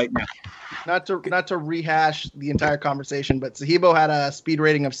lower right now. Not to rehash the entire conversation, but Sahibo had a speed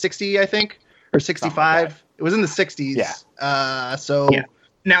rating of 60, I think, or 65. It was in the 60s. Yeah.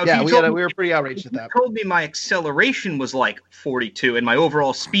 Now, we were pretty outraged at that. If you told me my acceleration was like 42 and my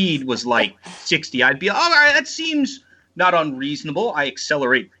overall speed was like 60, I'd be all right. That seems not unreasonable. I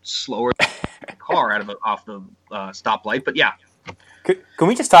accelerate slower than a car off the stoplight, but yeah. Can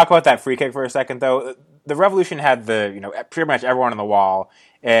we just talk about that free kick for a second, though? The Revolution had pretty much everyone on the wall,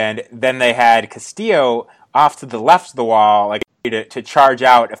 and then they had Castillo off to the left of the wall, like to charge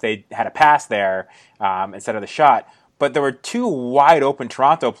out if they had a pass there instead of the shot. But there were 2 wide open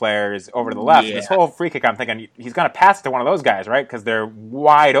Toronto players over to the left. Yeah. This whole free kick, I'm thinking he's going to pass it to one of those guys, right? Because they're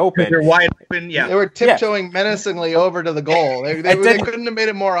wide open. They're wide open, yeah. They were tiptoeing menacingly over to the goal. They couldn't have made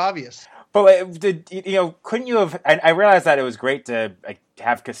it more obvious. But couldn't you have? I realized that it was great to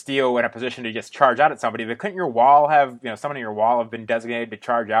have Castillo in a position to just charge out at somebody, but couldn't your wall have, someone in your wall have been designated to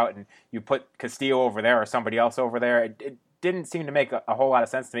charge out, and you put Castillo over there or somebody else over there? It didn't seem to make a whole lot of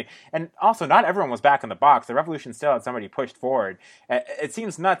sense to me. And also, not everyone was back in the box. The Revolution still had somebody pushed forward. It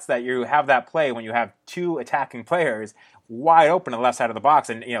seems nuts that you have that play when you have 2 attacking players wide open on the left side of the box.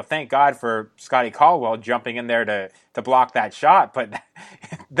 And, thank God for Scotty Caldwell jumping in there to block that shot. But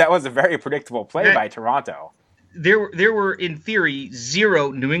that was a very predictable play by Toronto. There were, in theory,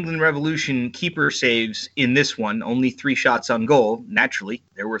 0 New England Revolution keeper saves in this one, only 3 shots on goal. Naturally,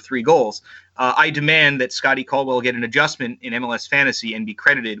 there were 3 goals. I demand that Scotty Caldwell get an adjustment in MLS Fantasy and be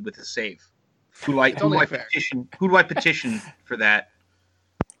credited with a save. Who do I petition for that?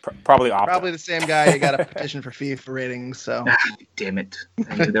 Probably Opta. Probably the same guy you got a petition for FIFA ratings. So. Damn it.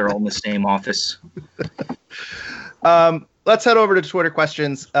 They're all in the same office. Let's head over to Twitter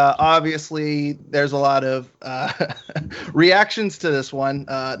questions. Obviously, there's a lot of reactions to this one.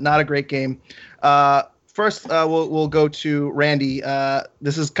 Not a great game. First, we'll go to Randy.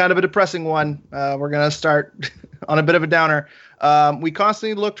 This is kind of a depressing one. We're going to start on a bit of a downer. We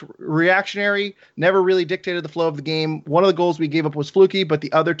constantly looked reactionary, never really dictated the flow of the game. One of the goals we gave up was fluky, but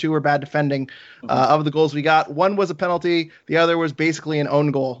the other 2 were bad defending. Of the goals we got, one was a penalty. The other was basically an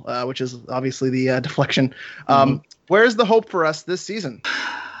own goal, which is obviously the deflection. Where's the hope for us this season?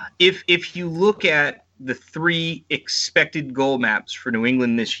 If you look at the 3 expected goal maps for New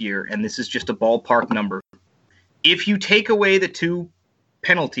England this year, and this is just a ballpark number, if you take away the 2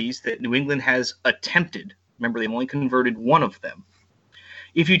 penalties that New England has attempted, remember they've only converted 1 of them.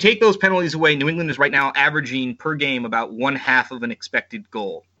 If you take those penalties away, New England is right now averaging per game about 1/2 of an expected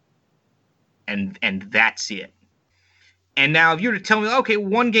goal. And that's it. And now if you were to tell me, okay,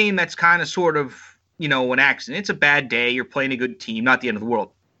 one game that's kind of sort of, an accident. It's a bad day. You're playing a good team. Not the end of the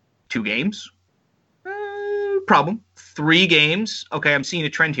world. 2 games? Problem. 3 games? Okay, I'm seeing a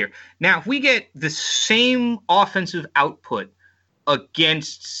trend here. Now, if we get the same offensive output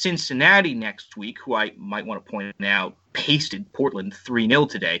against Cincinnati next week, who I might want to point out pasted Portland 3-0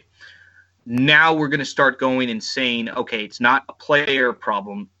 today, now we're going to start going and saying, okay, it's not a player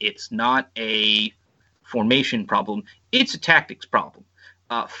problem. It's not a formation problem. It's a tactics problem.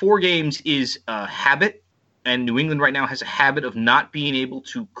 4 games is a habit, and New England right now has a habit of not being able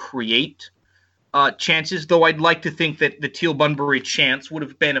to create chances, though I'd like to think that the Teal Bunbury chance would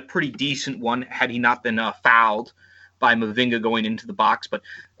have been a pretty decent one had he not been fouled by Mavinga going into the box. But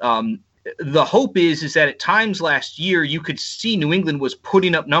the hope is that at times last year you could see New England was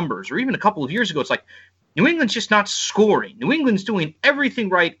putting up numbers, or even a couple of years ago, it's like New England's just not scoring. New England's doing everything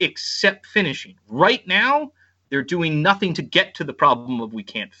right except finishing. Right now, they're doing nothing to get to the problem of we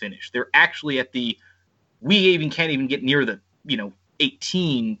can't finish. They're actually at we even can't even get near the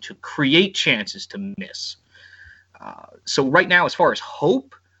 18 to create chances to miss. So right now, as far as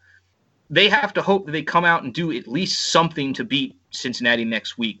hope, they have to hope that they come out and do at least something to beat Cincinnati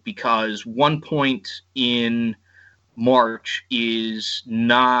next week, because 1 point in March is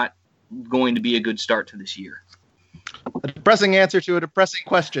not going to be a good start to this year. A depressing answer to a depressing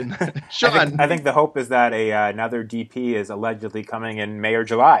question. Sean. I think the hope is that another DP is allegedly coming in May or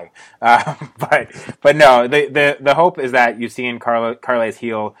July. But no, the hope is that you've seen Carles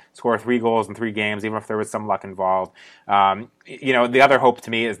Gil score 3 goals in 3 games, even if there was some luck involved. The other hope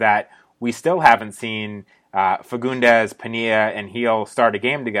to me is that we still haven't seen Fagundes, Pania, and Gil start a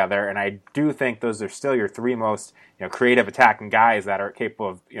game together, and I do think those are still your 3 most creative attacking guys that are capable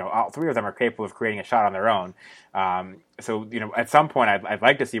of, all 3 of them are capable of creating a shot on their own. So at some point, I'd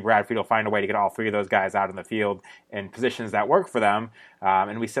like to see Brad Friedel find a way to get all 3 of those guys out in the field in positions that work for them,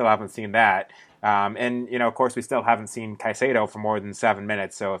 and we still haven't seen that. Of course, we still haven't seen Caicedo for more than 7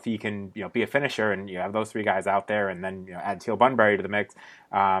 minutes. So if he can, be a finisher and have those 3 guys out there, and then add Teal Bunbury to the mix,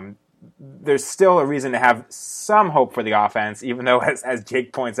 there's still a reason to have some hope for the offense, even though, as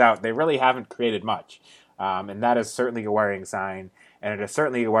Jake points out, they really haven't created much. And that is certainly a worrying sign. And it is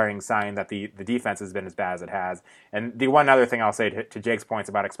certainly a worrying sign that the defense has been as bad as it has. And the one other thing I'll say to Jake's points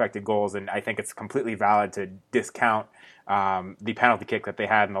about expected goals, and I think it's completely valid to discount the penalty kick that they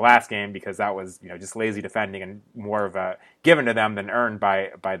had in the last game, because that was just lazy defending and more of a given to them than earned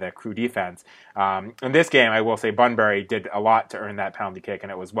by the Crew defense. In this game, I will say Bunbury did a lot to earn that penalty kick,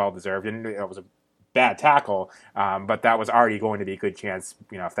 and it was well deserved. And it was a bad tackle, but that was already going to be a good chance,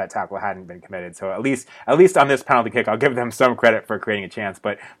 if that tackle hadn't been committed. So at least on this penalty kick, I'll give them some credit for creating a chance.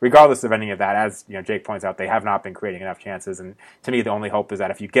 But regardless of any of that, as Jake points out, they have not been creating enough chances. And to me, the only hope is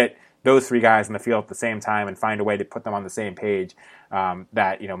that if you get those 3 guys in the field at the same time and find a way to put them on the same page,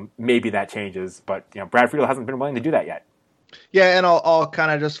 that maybe that changes. But Brad Friedel hasn't been willing to do that yet. Yeah, and I'll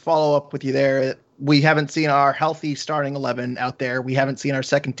kind of just follow up with you there. We haven't seen our healthy starting 11 out there. We haven't seen our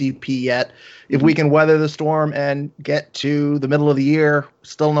second DP yet. If we can weather the storm and get to the middle of the year,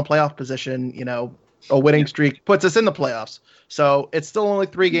 still in a playoff position, a winning streak puts us in the playoffs. So it's still only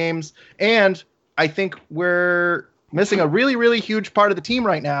 3 games. And I think we're missing a really, really huge part of the team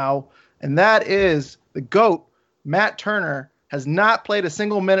right now, and that is the GOAT, Matt Turner, has not played a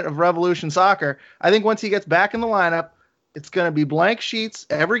single minute of Revolution Soccer. I think once he gets back in the lineup, it's going to be blank sheets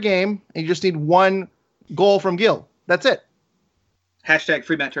every game, and you just need 1 goal from Gil. That's it. #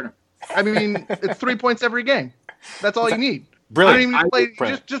 free Matt Turner. I mean, it's 3 points every game. That's all you need. Brilliant. I don't even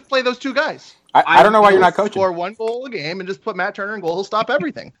play. Just play those 2 guys. I don't know why you're not coaching. Score 1 goal a game and just put Matt Turner in goal. He'll stop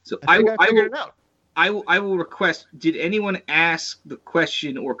everything. So I figured it out. I will request, did anyone ask the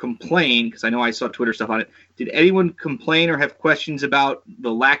question or complain, because I know I saw Twitter stuff on it, did anyone complain or have questions about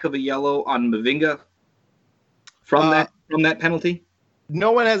the lack of a yellow on Mavinga from that penalty?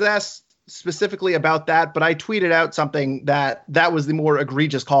 No one has asked specifically about that, but I tweeted out something that was the more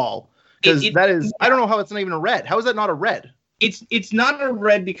egregious call, because that is, I don't know how it's not even a red. How is that not a red? It's not a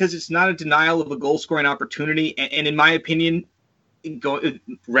red because it's not a denial of a goal scoring opportunity, and in my opinion,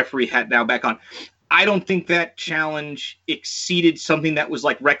 referee hat now back on, I don't think that challenge exceeded something that was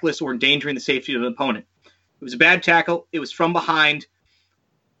like reckless or endangering the safety of an opponent. It was a bad tackle. It was from behind,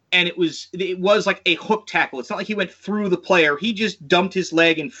 and it was like a hook tackle. It's not like he went through the player. He just dumped his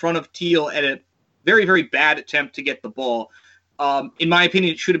leg in front of Teal at very, very bad attempt to get the ball. In my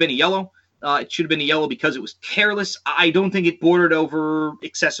opinion, it should have been a yellow. It should have been a yellow because it was careless. I don't think it bordered over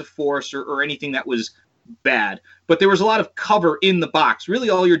excessive force or anything that was bad. But there was a lot of cover in the box. Really,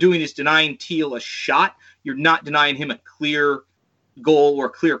 all you're doing is denying Teal a shot. You're not denying him a clear goal or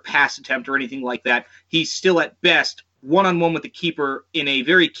clear pass attempt or anything like that. He's still at best one-on-one with the keeper in a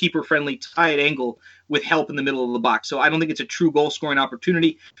very keeper-friendly tight angle with help in the middle of the box. So I don't think it's a true goal-scoring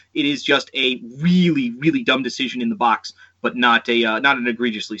opportunity. It is just a really, really dumb decision in the box, but not an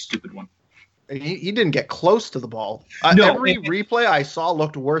egregiously stupid one. He didn't get close to the ball. No, every replay I saw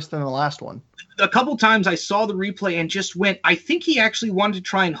looked worse than the last one. A couple times I saw the replay and just went, I think he actually wanted to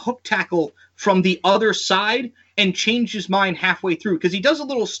try and hook tackle from the other side and changed his mind halfway through, because he does a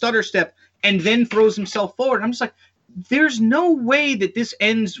little stutter step and then throws himself forward. I'm just like, there's no way that this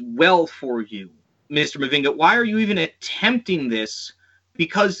ends well for you, Mr. Mavinga. Why are you even attempting this?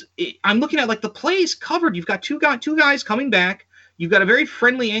 Because I'm looking at, like, the play is covered. You've got two guys coming back. You've got a very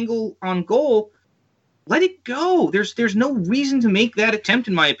friendly angle on goal. Let it go. There's no reason to make that attempt,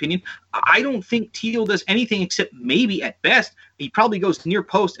 in my opinion. I don't think Teal does anything except maybe at best he probably goes near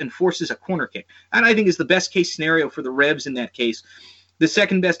post and forces a corner kick. And I think is the best case scenario for the Revs in that case. The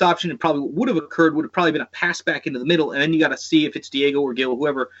second best option, and probably would have occurred, would have probably been a pass back into the middle, and then you got to see if it's Diego or Gil,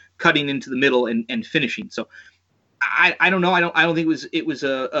 whoever, cutting into the middle and finishing. So I don't know. I don't think it was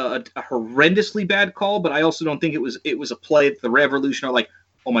a horrendously bad call, but I also don't think it was a play that the Revolution are like,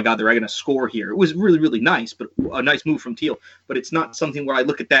 oh my God, they're going to score here. It was really, really nice, but a nice move from Teal. But it's not something where I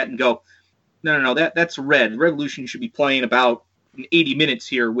look at that and go, no, that's red. Revolution should be playing about 80 minutes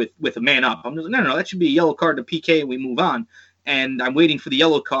here with a man up. I'm just like, no, that should be a yellow card to PK and we move on. And I'm waiting for the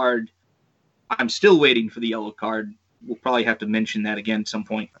yellow card. I'm still waiting for the yellow card. We'll probably have to mention that again at some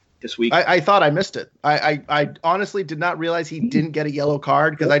point this week. I thought I missed it. I honestly did not realize he didn't get a yellow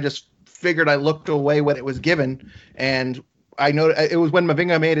card because I just figured I looked away when it was given. And I know it was when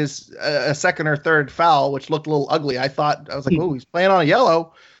Mavinga made his a second or third foul, which looked a little ugly. I was like, oh, he's playing on a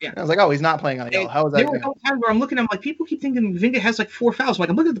yellow. Yeah. And I was like, oh, he's not playing on a yellow. How is that? There were times where I'm looking, I'm like, people keep thinking Mavinga has like 4 fouls. I'm like,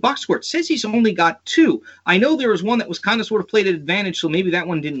 I'm looking at the box score. It says he's only got 2. I know there was one that was kind of sort of played at advantage, so maybe that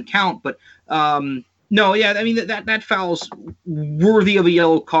one didn't count. But no, yeah, I mean, that foul's worthy of a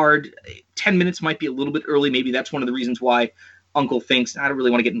yellow card. 10 minutes might be a little bit early. Maybe that's one of the reasons why Uncle thinks, I don't really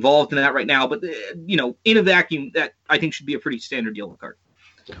want to get involved in that right now. But, in a vacuum, that I think should be a pretty standard yellow card.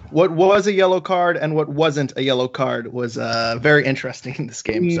 What was a yellow card and what wasn't a yellow card was very interesting in this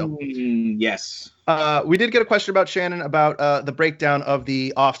game. So yes. We did get a question about Shannon about the breakdown of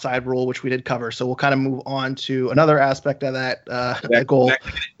the offside rule, which we did cover. So we'll kind of move on to another aspect of that goal.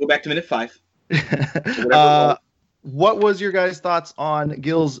 Go back to minute 5. What was your guys' thoughts on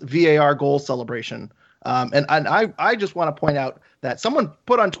Gil's VAR goal celebration? And I just want to point out that someone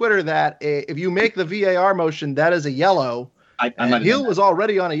put on Twitter that if you make the VAR motion, that is a yellow. Gil was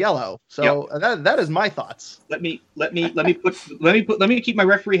already on a yellow, so yep. That is my thoughts. Let me keep my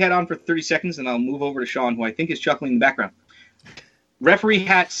referee hat on for 30 seconds, and I'll move over to Sean, who I think is chuckling in the background. Referee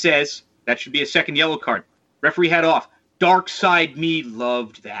hat says that should be a second yellow card. Referee hat off. Dark side me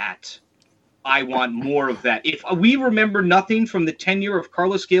loved that. I want more of that. If we remember nothing from the tenure of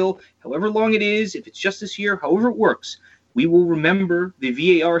Carlos Gil, however long it is, if it's just this year, however it works, we will remember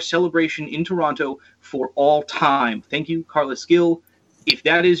the VAR celebration in Toronto for all time. Thank you, Carlos Gil. If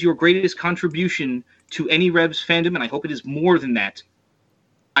that is your greatest contribution to any Revs fandom, and I hope it is more than that,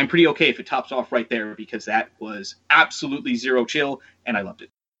 I'm pretty okay if it tops off right there, because that was absolutely zero chill, and I loved it.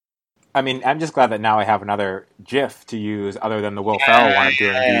 I mean, I'm just glad that now I have another GIF to use other than the Will Ferrell one of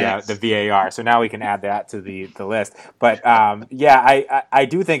doing the VAR. So now we can add that to the list. But, I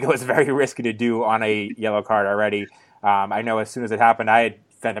do think it was very risky to do on a yellow card already. I know as soon as it happened, I had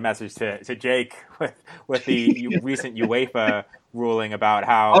sent a message to Jake with the recent UEFA ruling about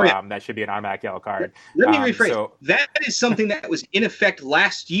how that should be an automatic yellow card. Let me rephrase. That is something that was in effect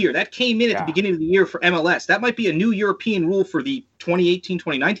last year. That came in at the beginning of the year for MLS. That might be a new European rule for the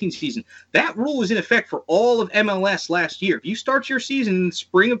 2018-2019 season. That rule was in effect for all of MLS last year. If you start your season in the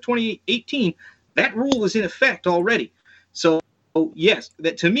spring of 2018, that rule was in effect already. So, yes,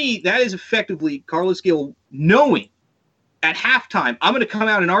 to me, that is effectively Carlos Gil knowing at halftime, I'm going to come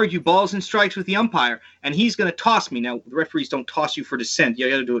out and argue balls and strikes with the umpire, and he's going to toss me. Now, the referees don't toss you for dissent. You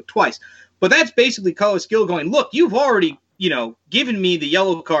got to do it twice. But that's basically Carlos Gil going, look, you've already, given me the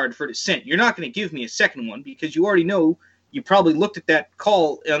yellow card for dissent. You're not going to give me a second one because you already know you probably looked at that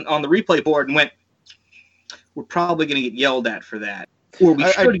call on the replay board and went, we're probably going to get yelled at for that. Or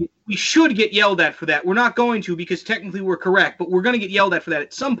we should get yelled at for that. We're not going to because technically we're correct, but we're going to get yelled at for that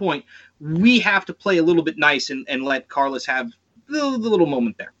at some point. We have to play a little bit nice and let Carlos have the little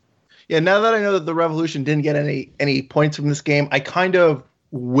moment there. Yeah, now that I know that the Revolution didn't get any points from this game, I kind of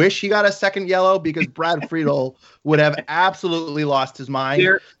wish he got a second yellow because Brad Friedel would have absolutely lost his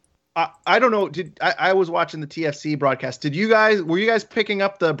mind. I don't know. I was watching the TFC broadcast. Were you guys picking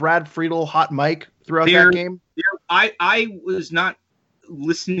up the Brad Friedel hot mic throughout that game? I was not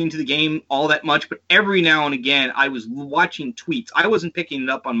listening to the game all that much, but every now and again I was watching tweets. I wasn't picking it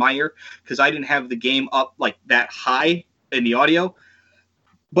up on my ear because I didn't have the game up like that high in the audio.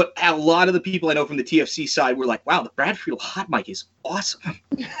 But a lot of the people I know from the TFC side were like, wow, the Brad Friedel hot mic is awesome.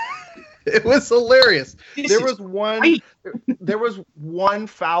 It was hilarious. There was one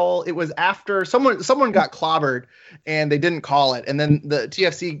foul. It was after someone got clobbered and they didn't call it. And then the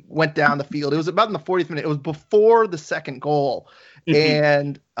TFC went down the field. It was about in the 40th minute. It was before the second goal.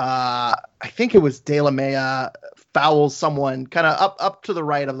 And I think it was De La Mea fouls someone kind of up to the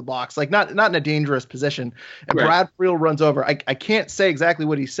right of the box, like not in a dangerous position. And right. Brad Friedel runs over. I can't say exactly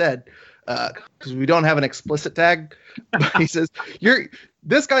what he said because we don't have an explicit tag. But he says,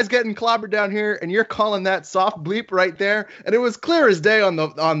 this guy's getting clobbered down here, and you're calling that soft bleep right there. And it was clear as day on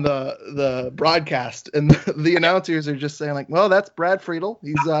the broadcast. And the announcers are just saying like, well, that's Brad Friedel.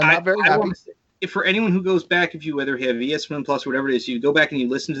 He's not very happy. If for anyone who goes back, whether you have ESPN Plus or whatever it is, you go back and you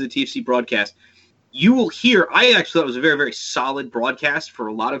listen to the TFC broadcast, you will hear. I actually thought it was a very, very solid broadcast for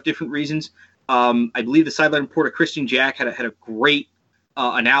a lot of different reasons. I believe the sideline reporter Christian Jack had a great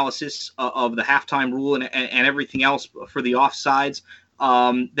analysis of the halftime rule and everything else for the offsides.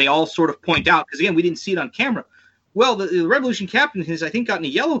 They all sort of point out because again we didn't see it on camera. Well, the Revolution captain has I think gotten a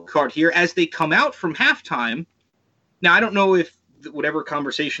yellow card here as they come out from halftime. Now I don't know if whatever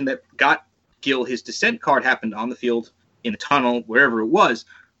conversation that got Gil his dissent card happened on the field, in the tunnel, wherever it was,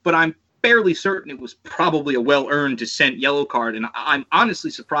 but I'm fairly certain it was probably a well-earned dissent yellow card, and I'm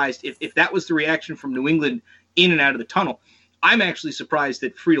honestly surprised if that was the reaction from New England in and out of the tunnel. I'm actually surprised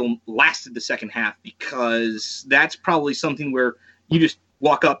that Friedel lasted the second half because that's probably something where you just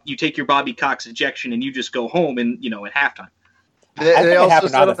walk up, you take your Bobby Cox ejection, and you just go home at halftime. I think it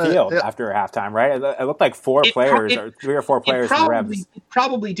happened on the field after halftime, right? It looked like three or four players from the Revs. It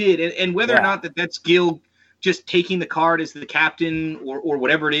probably did. And whether or not that's Gil just taking the card as the captain or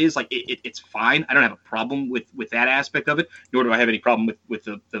whatever it is, like it's fine. I don't have a problem with that aspect of it, nor do I have any problem with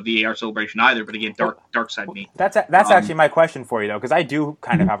the VAR celebration either. But again, dark side me. That's actually my question for you, though, because I do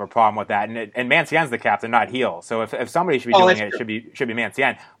kind of have a problem with that. And Mancien's the captain, not Heel. So if somebody should be doing it, it should be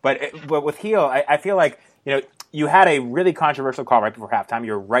Mancien. But with Heel, I feel like, you had a really controversial call right before halftime.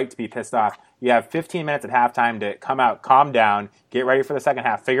 You're right to be pissed off. You have 15 minutes at halftime to come out, calm down, get ready for the second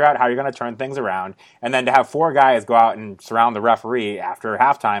half, figure out how you're going to turn things around, and then to have four guys go out and surround the referee after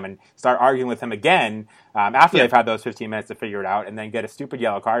halftime and start arguing with him again after they've had those 15 minutes to figure it out, and then get a stupid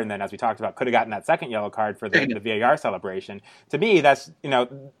yellow card, and then, as we talked about, could have gotten that second yellow card for the VAR celebration. To me, that's,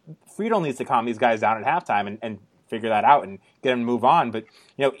 Friedel needs to calm these guys down at halftime and figure that out and get him to move on. But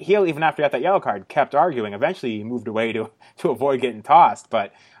Heel, even after he got that yellow card, kept arguing. Eventually, he moved away to avoid getting tossed.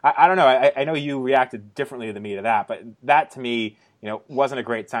 But I don't know. I know you reacted differently than me to that, but that to me, wasn't a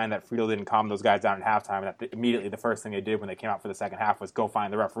great sign that Friedel didn't calm those guys down at halftime. And that immediately the first thing they did when they came out for the second half was go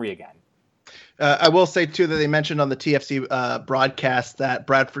find the referee again. I will say, too, that they mentioned on the TFC broadcast that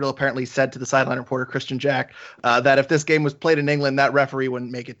Brad Friedel apparently said to the sideline reporter, Christian Jack, that if this game was played in England, that referee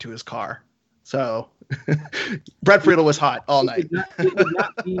wouldn't make it to his car. So Brad Friedel was hot all night. It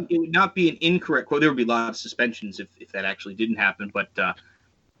would not be an incorrect quote. There would be a lot of suspensions if that actually didn't happen. But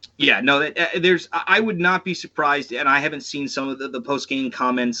I would not be surprised, and I haven't seen some of the post-game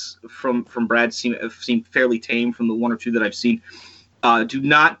comments from Brad seem fairly tame from the one or two that I've seen. Do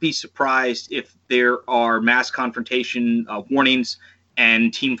not be surprised if there are mass confrontation warnings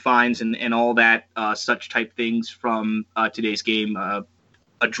and team fines and all that such type things from today's game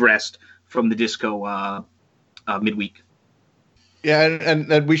addressed from the Disco midweek. Yeah,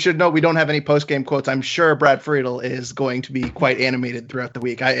 and we should note we don't have any post-game quotes. I'm sure Brad Friedel is going to be quite animated throughout the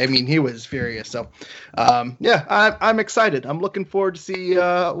week. I mean, he was furious. So, I'm excited. I'm looking forward to see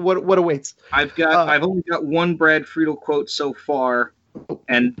what awaits. I've only got one Brad Friedel quote so far,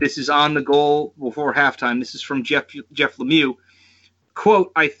 and this is on the goal before halftime. This is from Jeff Lemieux.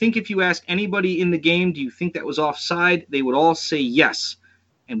 Quote, "I think if you ask anybody in the game, do you think that was offside? They would all say yes.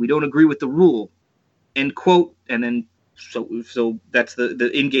 And we don't agree with the rule." End quote. And then so that's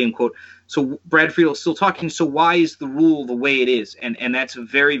the in-game quote. So Brad Friedel still talking. So why is the rule the way it is? And that's a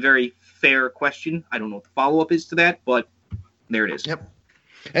very, very fair question. I don't know what the follow-up is to that, but there it is. Yep.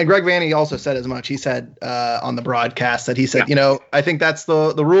 And Greg Vanney also said as much. He said on the broadcast that he said, I think that's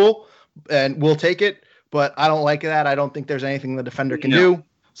the rule and we'll take it, but I don't like that. I don't think there's anything the defender can do.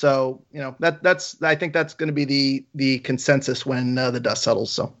 So, that's I think that's going to be the consensus when the dust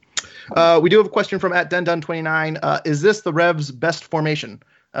settles. So, We do have a question from @DenDun29. Is this the Revs' best formation?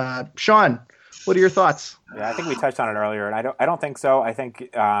 Sean, what are your thoughts? Yeah, I think we touched on it earlier, and I don't think so. I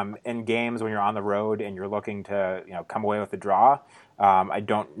think in games when you're on the road and you're looking to come away with a draw, I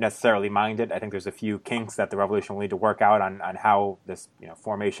don't necessarily mind it. I think there's a few kinks that the Revolution will need to work out on how this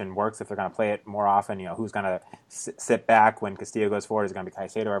formation works if they're going to play it more often. Who's going to sit back when Castillo goes forward? Is it going to be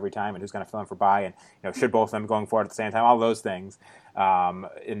Caicedo every time? And who's going to fill in for Bai? And should both of them going forward at the same time? All those things.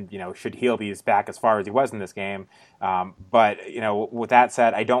 And should Heel be back as far as he was in this game? But with that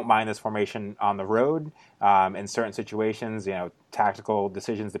said, I don't mind this formation on the road in certain situations. Tactical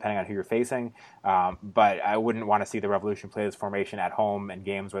decisions depending on who you're facing. But I wouldn't want to see the Revolution play this formation at home in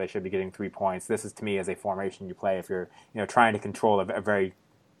games where they should be getting 3 points. This is, to me, as a formation you play if you're trying to control a very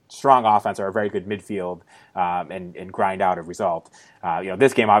strong offense or a very good midfield and grind out a result.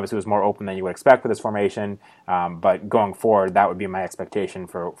 This game obviously was more open than you would expect with this formation, but going forward, that would be my expectation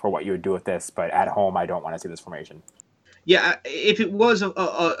for what you would do with this. But at home, I don't want to see this formation. Yeah, if it was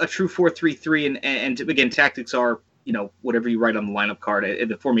a true 4-3-3, and again, tactics are whatever you write on the lineup card,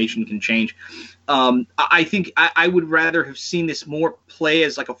 the formation can change. I think I would rather have seen this more play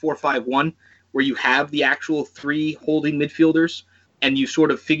as like a 4-5-1, where you have the actual 3 holding midfielders, and you sort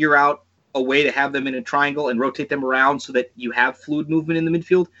of figure out a way to have them in a triangle and rotate them around so that you have fluid movement in the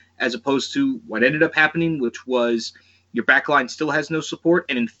midfield, as opposed to what ended up happening, which was your back line still has no support,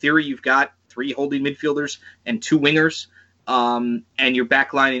 and in theory you've got 3 holding midfielders and 2 wingers, and your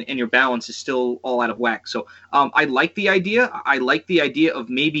back line and your balance is still all out of whack. So I like the idea. I like the idea of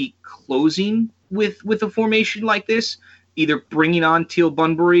maybe closing with a formation like this, either bringing on Teal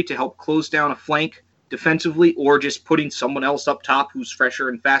Bunbury to help close down a flank defensively, or just putting someone else up top who's fresher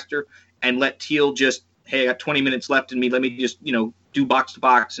and faster and let Teal just, hey, I got 20 minutes left in me. Let me just, do box to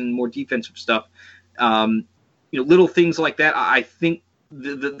box and more defensive stuff. Little things like that. I think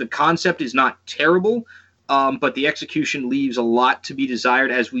the concept is not terrible, but the execution leaves a lot to be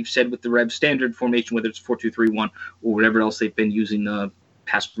desired, as we've said with the Rev standard formation, whether it's 4-2-3-1 or whatever else they've been using the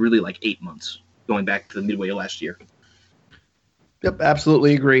past really like 8 months, going back to the midway of last year. Yep,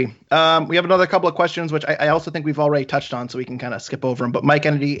 absolutely agree. We have another couple of questions, which I also think we've already touched on, so we can kind of skip over them. But Mike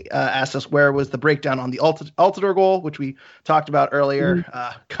Kennedy asked us where was the breakdown on the Altidore goal, which we talked about earlier.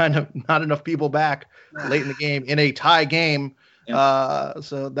 Kind of not enough people back late in the game in a tie game.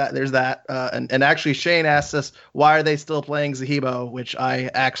 So that there's that. And actually, Shane asked us, why are they still playing Zahibo, which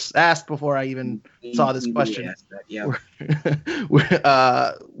I asked before I even saw this question.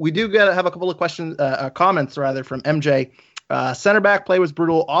 We do have a couple of questions, comments rather, from MJ. Center back play was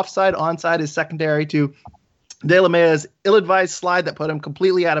brutal. Offside, onside is secondary to De La Mea's ill-advised slide that put him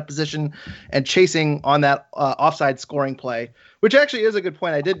completely out of position and chasing on that offside scoring play, which actually is a good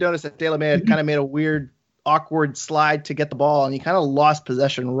point. I did notice that De La Mea kind of made a weird, awkward slide to get the ball, and he kind of lost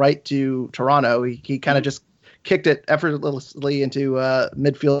possession right to Toronto. He kind of just kicked it effortlessly into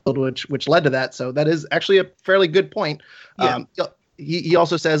midfield, which led to that. So that is actually a fairly good point. Yeah. He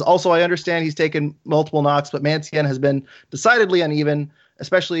also says, I understand he's taken multiple knocks, but Mancienne has been decidedly uneven,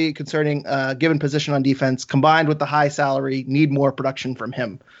 especially concerning given position on defense, combined with the high salary, need more production from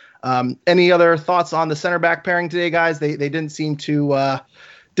him. Any other thoughts on the center back pairing today, guys? They didn't seem to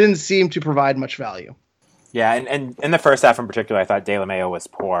provide much value. Yeah, and in the first half in particular, I thought De La Mea was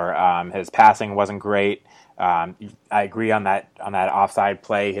poor. His passing wasn't great. I agree on that offside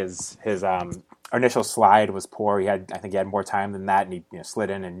play. His initial slide was poor. I think he had more time than that, and he slid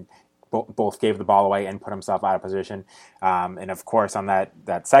in and both gave the ball away and put himself out of position. And of course, on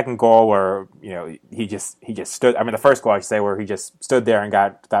that second goal where he just stood. I mean, the first goal I should say, where he just stood there and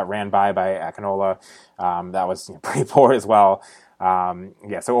got ran by Akinola. That was pretty poor as well.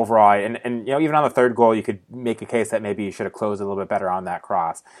 So overall, and even on the third goal, you could make a case that maybe you should have closed a little bit better on that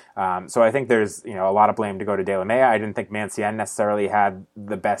cross. So I think there's a lot of blame to go to De La Mea. I didn't think Mancienne necessarily had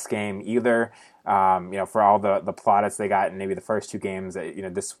the best game either. For all the plaudits they got in maybe the first 2 games,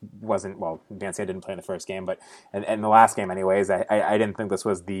 this wasn't, Mancienne didn't play in the first game, but in the last game anyways, I didn't think this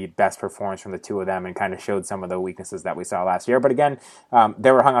was the best performance from the 2 of them, and kind of showed some of the weaknesses that we saw last year. But again,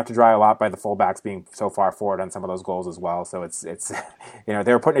 they were hung out to dry a lot by the fullbacks being so far forward on some of those goals as well. So it's they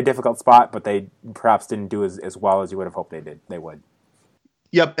were put in a difficult spot, but they perhaps didn't do as well as you would have hoped they would.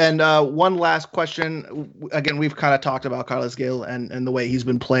 Yep, and one last question. Again, we've kind of talked about Carlos Gil and the way he's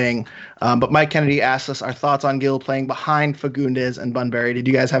been playing, but Mike Kennedy asked us our thoughts on Gil playing behind Fagundes and Bunbury. Did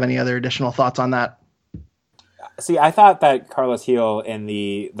you guys have any other additional thoughts on that? See, I thought that Carlos Gil in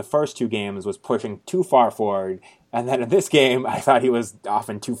the first 2 games was pushing too far forward And then in this game, I thought he was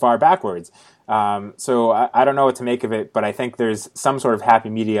often too far backwards. So I don't know what to make of it, but I think there's some sort of happy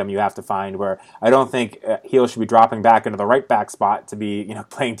medium you have to find where I don't think Heel should be dropping back into the right back spot to be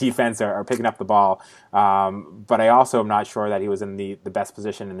playing defense or picking up the ball. But I also am not sure that he was in the best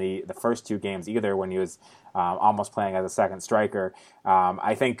position in the first two games either when he was almost playing as a second striker.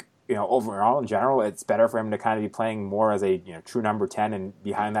 I think overall, in general, it's better for him to kind of be playing more as a true number 10 and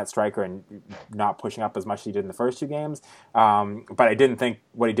behind that striker and not pushing up as much as he did in the first two games. But I didn't think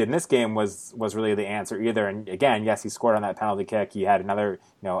what he did in this game was really the answer either. And again, yes, he scored on that penalty kick. He had another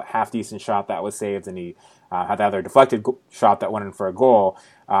half decent shot that was saved, and he had the other deflected shot that went in for a goal.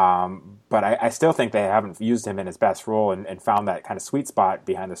 But I still think they haven't used him in his best role and found that kind of sweet spot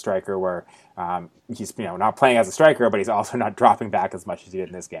behind the striker where he's not playing as a striker, but he's also not dropping back as much as he did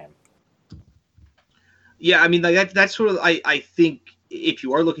in this game. Yeah, I mean, like that's sort of I think if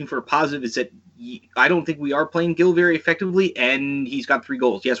you are looking for a positive, is that I don't think we are playing Gil very effectively, and he's got 3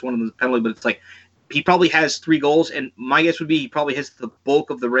 goals. Yes, one of them is a penalty, but it's like he probably has 3 goals, and my guess would be he probably has the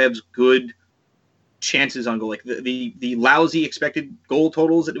bulk of the Revs' good chances on goal. Like the lousy expected goal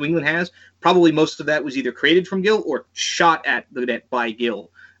totals that New England has, probably most of that was either created from Gil or shot at the net by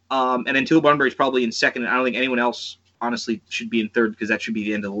Gil. And then Teal Bunbury's probably in second, and I don't think anyone else honestly should be in third because that should be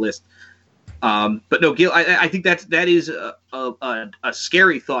the end of the list. But no, Gil, I think that is a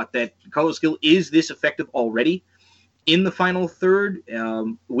scary thought that Carlos Gil is this effective already in the final third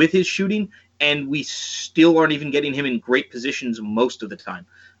with his shooting, and we still aren't even getting him in great positions most of the time.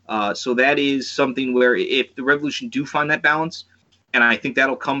 So that is something where if the Revolution do find that balance, and I think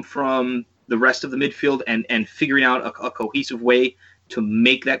that'll come from the rest of the midfield and figuring out a cohesive way to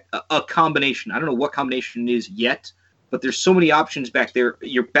make that a combination. I don't know what combination it is yet, but there's so many options back there.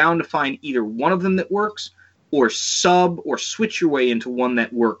 You're bound to find either one of them that works or sub or switch your way into one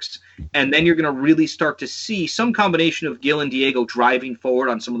that works. And then you're going to really start to see some combination of Gil and Diego driving forward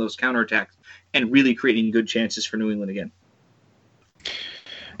on some of those counterattacks and really creating good chances for New England again.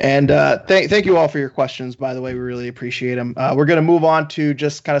 And thank you all for your questions, by the way. We really appreciate them. We're going to move on to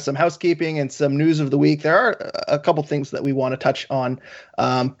just kind of some housekeeping and some news of the week. There are a couple things that we want to touch on.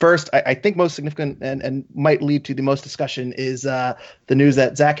 First, I think most significant and might lead to the most discussion is the news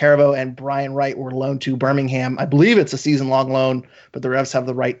that Zach Haribo and Brian Wright were loaned to Birmingham. I believe it's a season-long loan, but the Revs have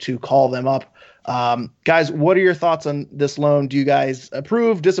the right to call them up. Guys, what are your thoughts on this loan? Do you guys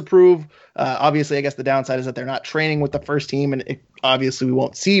approve, disapprove? Obviously, I guess the downside is that they're not training with the first team, and obviously we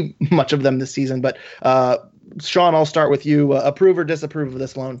won't see much of them this season. But Sean, I'll start with you. Approve or disapprove of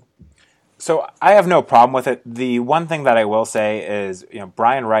this loan? So I have no problem with it. The one thing that I will say is,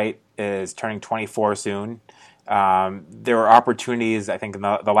 Brian Wright is turning 24 soon. There were opportunities, I think, in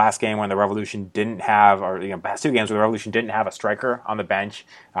the last game when the Revolution didn't have, or past 2 games where the Revolution didn't have a striker on the bench.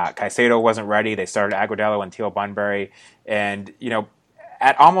 Caicedo wasn't ready. They started Agudelo and Teal Bunbury. And,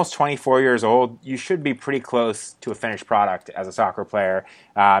 at almost 24 years old, you should be pretty close to a finished product as a soccer player.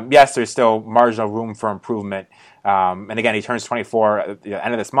 Yes, there's still marginal room for improvement. And again, he turns 24 at the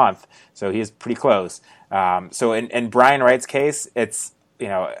end of this month, so he is pretty close. So in Brian Wright's case, it's,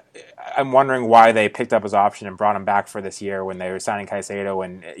 I'm wondering why they picked up his option and brought him back for this year when they were signing Caicedo,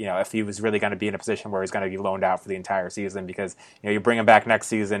 and if he was really going to be in a position where he's going to be loaned out for the entire season, because you bring him back next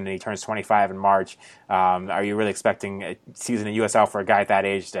season and he turns 25 in March. Are you really expecting a season in USL for a guy at that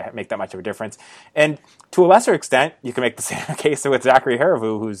age to make that much of a difference? And to a lesser extent, you can make the same case with Zachary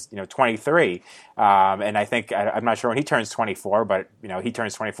Haribo, who's 23, and I think I'm not sure when he turns 24, but he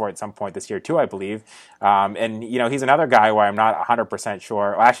turns 24 at some point this year too, I believe. And he's another guy where I'm not 100% sure.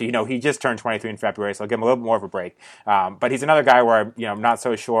 Well, actually, he just turned 23 in February, so I'll give him a little more of a break. But he's another guy where I'm not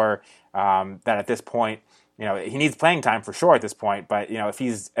so sure that at this point, he needs playing time for sure at this point. But if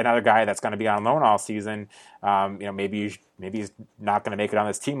he's another guy that's going to be on loan all season, maybe he's not going to make it on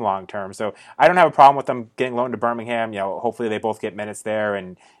this team long term. So I don't have a problem with them getting loaned to Birmingham. Hopefully they both get minutes there,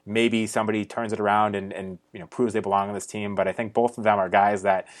 and maybe somebody turns it around and proves they belong on this team. But I think both of them are guys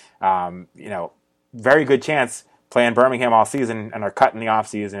that very good chance play in Birmingham all season and are cut in the off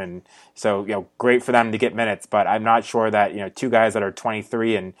season. So, great for them to get minutes, but I'm not sure that, 2 guys that are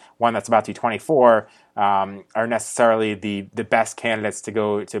 23 and one that's about to be 24 are necessarily the best candidates to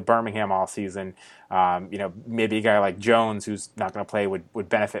go to Birmingham all season. Maybe a guy like Jones, who's not going to play, would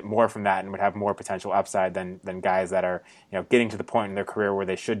benefit more from that and would have more potential upside than guys that are, getting to the point in their career where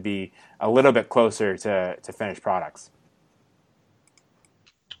they should be a little bit closer to finished products.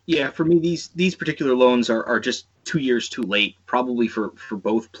 Yeah, for me, these particular loans are just 2 years too late, probably for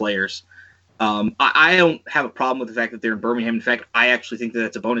both players. I don't have a problem with the fact that they're in Birmingham. In fact, I actually think that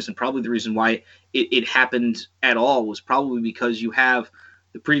that's a bonus, and probably the reason why it happened at all was probably because you have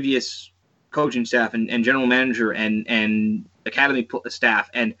the previous coaching staff and general manager and academy staff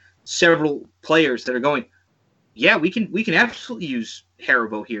and several players that are going, yeah, we can absolutely use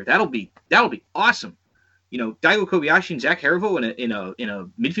Haribo here. That'll be awesome. Daigo Kobayashi and Zach Haribo in a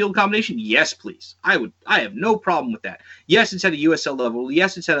midfield combination. Yes, please. I have no problem with that. Yes, it's at a USL level.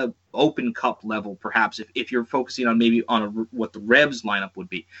 Yes, it's at an Open Cup level, perhaps if you're focusing on maybe on what the Revs lineup would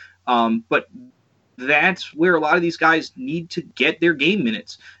be. But that's where a lot of these guys need to get their game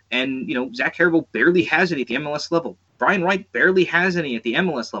minutes. And Zach Haribo barely has any at the MLS level. Brian Wright barely has any at the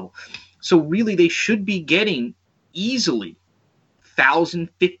MLS level. So really, they should be getting easily 1,000,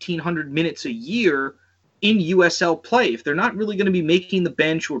 1,500 minutes a year in USL play. If they're not really going to be making the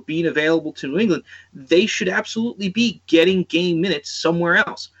bench or being available to New England, they should absolutely be getting game minutes somewhere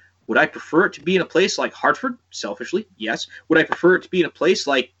else. Would I prefer it to be in a place like Hartford? Selfishly, yes. Would I prefer it to be in a place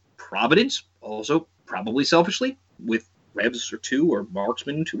like Providence? Also, probably selfishly, with Revs or 2 or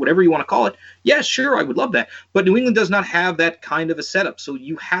Marksman 2, whatever you want to call it. Yeah, sure, I would love that. But New England does not have that kind of a setup. So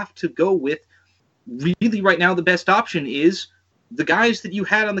you have to go with, really right now, the best option is the guys that you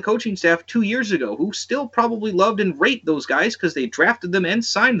had on the coaching staff 2 years ago, who still probably loved and rate those guys because they drafted them and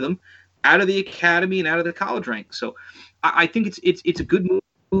signed them out of the academy and out of the college ranks. So I think it's a good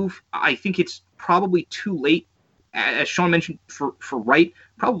move. I think it's probably too late, as Sean mentioned, for Wright,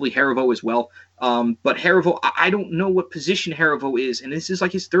 probably Haribo as well. But Haribo, I don't know what position Haribo is, and this is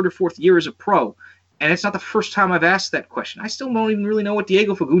like his 3rd or 4th year as a pro. And it's not the first time I've asked that question. I still don't even really know what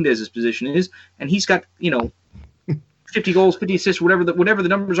Diego Fagundez's position is, and he's got 50 goals, 50 assists, whatever the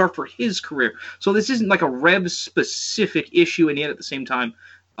numbers are for his career. So this isn't like a Rev-specific issue, and yet at the same time,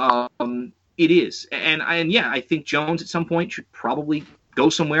 it is. And I think Jones at some point should probably go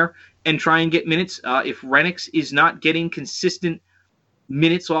somewhere and try and get minutes. If Renix is not getting consistent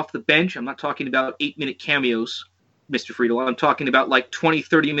minutes off the bench, I'm not talking about 8-minute cameos, Mr. Friedel. I'm talking about like 20,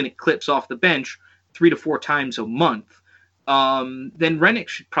 30-minute clips off the bench 3 to 4 times a month. Then Renix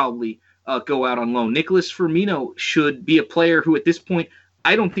should probably go out on loan. Nicholas Firmino should be a player who, at this point,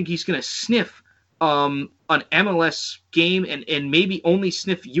 I don't think he's going to sniff an MLS game and maybe only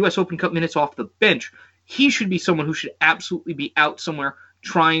sniff U.S. Open Cup minutes off the bench. He should be someone who should absolutely be out somewhere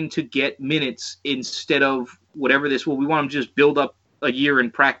trying to get minutes instead of whatever this. Well, we want him to just build up a year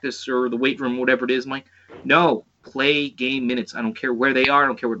in practice or the weight room, whatever it is. I'm like, no, play game minutes. I don't care where they are. I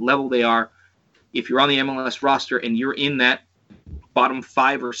don't care what level they are. If you're on the MLS roster and you're in that bottom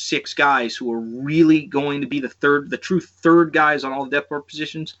 5 or 6 guys who are really going to be the true third guys on all the depth board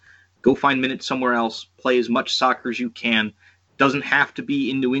positions, go find minutes somewhere else. Play as much soccer as you can. Doesn't have to be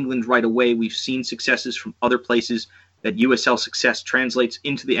in New England right away. We've seen successes from other places that USL success translates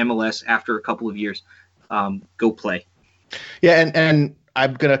into the MLS after a couple of years. Go play. Yeah, and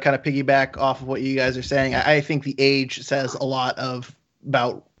I'm going to kind of piggyback off of what you guys are saying. I think the age says a lot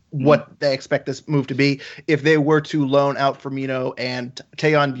about what they expect this move to be. If they were to loan out Firmino and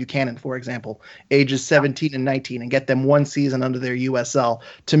Tayon Buchanan, for example, ages 17 and 19, and get them 1 season under their USL,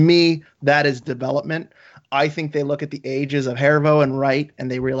 to me, that is development. I think they look at the ages of Haribo and Wright, and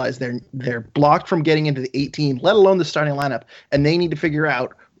they realize they're blocked from getting into the 18, let alone the starting lineup, and they need to figure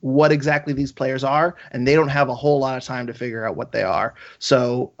out what exactly these players are, and they don't have a whole lot of time to figure out what they are.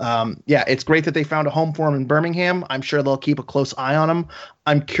 So, it's great that they found a home for him in Birmingham. I'm sure they'll keep a close eye on him.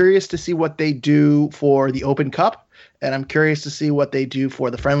 I'm curious to see what they do for the Open Cup, and I'm curious to see what they do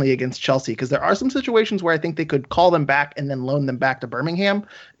for the friendly against Chelsea, because there are some situations where I think they could call them back and then loan them back to Birmingham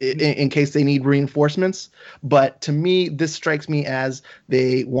in case they need reinforcements. But to me, this strikes me as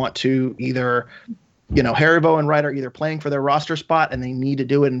they want to either – Haribo and Wright are either playing for their roster spot and they need to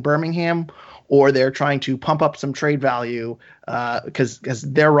do it in Birmingham, or they're trying to pump up some trade value because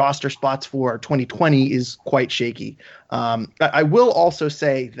their roster spots for 2020 is quite shaky. I will also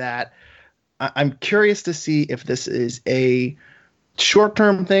say that I'm curious to see if this is a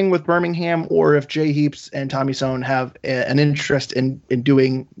short-term thing with Birmingham, or if Jay Heaps and Tommy Sohn have an interest in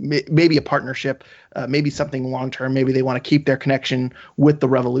doing maybe a partnership, maybe something long-term. Maybe they want to keep their connection with the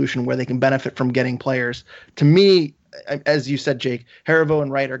Revolution where they can benefit from getting players. To me, as you said, Jake, Haribo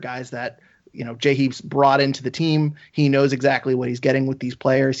and Wright are guys that Jay Heaps brought into the team. He knows exactly what he's getting with these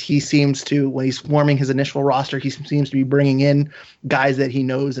players. He seems to, when he's forming his initial roster, he seems to be bringing in guys that he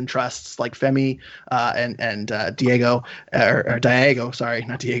knows and trusts, like Femi and Diego, or Diego. Sorry,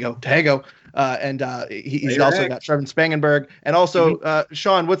 not Diego. Diego. and he's also got Trevin Spangenberg. And also,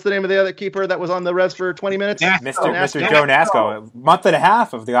 Sean, what's the name of the other keeper that was on the Revs for 20 minutes? Mr. Joe Nasco. A month and a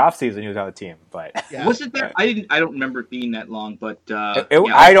half of the offseason he was on the team. But was it there? I don't remember it being that long, but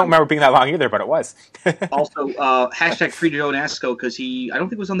I don't remember being that long either, but it was. Also, hashtag free Joe Nasco, because I don't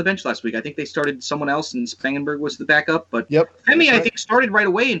think was on the bench last week. I think they started someone else and Spangenberg was the backup. But Femi, I think, started right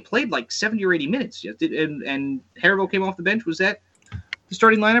away and played like 70 or 80 minutes. And Haribo came off the bench. Was that the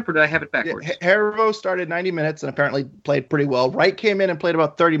starting lineup, or did I have it backwards? Haribo started 90 minutes and apparently played pretty well. Wright came in and played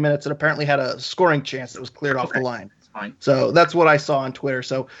about 30 minutes and apparently had a scoring chance that was cleared off the line. Fine. So that's what I saw on Twitter.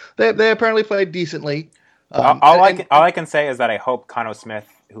 So they apparently played decently. All I can say is that I hope Cano Smith,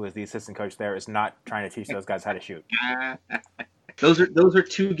 who is the assistant coach there, is not trying to teach those guys how to shoot. Those are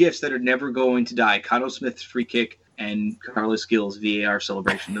two gifts that are never going to die. Cano Smith's free kick and Carlos Gil's VAR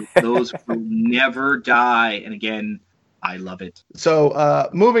celebration. Those will never die. And again, I love it. So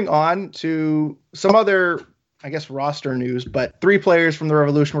moving on to some other, I guess, roster news, but 3 players from the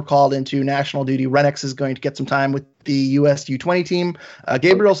Revolution were called into national duty. Renix is going to get some time with the U.S. U20 team.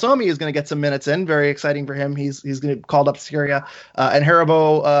 Gabriel Somi is going to get some minutes in. Very exciting for him. He's going to be called up to Syria. And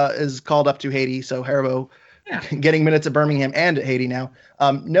Haribo is called up to Haiti. So Haribo getting minutes at Birmingham and at Haiti now.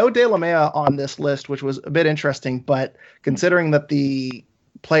 No De La Mea on this list, which was a bit interesting, but considering that the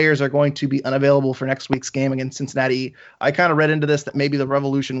players are going to be unavailable for next week's game against Cincinnati, I kind of read into this that maybe the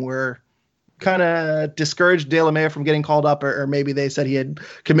Revolution were kind of discouraged De La Mea from getting called up, or maybe they said he had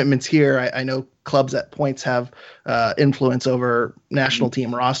commitments here. I know clubs at points have influence over national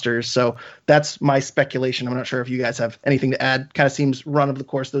team rosters, so that's my speculation. I'm not sure if you guys have anything to add. Kind of seems run of the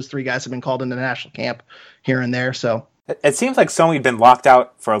course. Those 3 guys have been called into national camp here and there. So it seems like Somi had been locked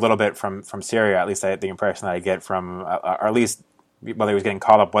out for a little bit from Syria. At least the impression that I get from, or at least whether he was getting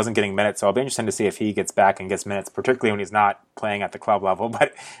called up, wasn't getting minutes. So it'll be interesting to see if he gets back and gets minutes, particularly when he's not playing at the club level.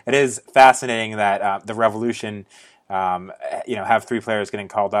 But it is fascinating that the Revolution, have 3 players getting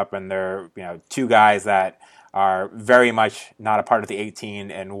called up, and they're 2 guys that are very much not a part of the 18,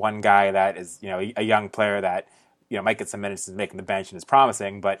 and 1 guy that is a young player that might get some minutes and making the bench and is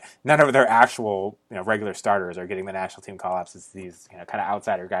promising, but none of their actual regular starters are getting the national team call-ups. It's these kind of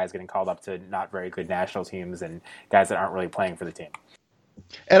outsider guys getting called up to not very good national teams and guys that aren't really playing for the team.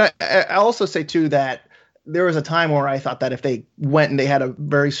 And I also say too that there was a time where I thought that if they went and they had a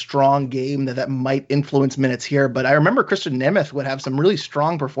very strong game, that might influence minutes here. But I remember Christian Nemeth would have some really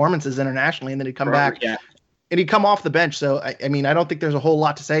strong performances internationally, and then he'd come back. Yeah. And he'd come off the bench. So, I mean, I don't think there's a whole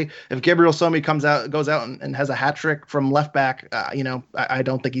lot to say. If Gabriel Somi goes out and has a hat trick from left back, I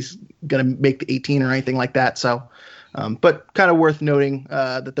don't think he's going to make the 18 or anything like that. So, but kind of worth noting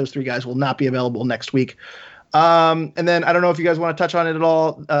that those 3 guys will not be available next week. And then I don't know if you guys want to touch on it at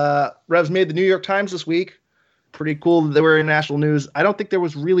all. Revs made the New York Times this week. Pretty cool that they were in national news. I don't think there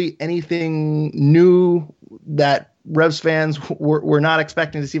was really anything new that Revs fans were not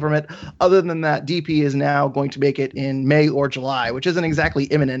expecting to see from it, other than that DP is now going to make it in May or July, which isn't exactly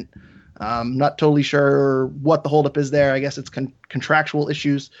imminent. Not totally sure what the holdup is there. I guess it's contractual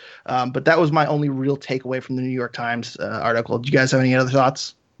issues. But that was my only real takeaway from the New York Times article. Do you guys have any other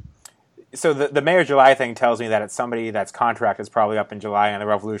thoughts? So the May or July thing tells me that it's somebody that's contract is probably up in July, and the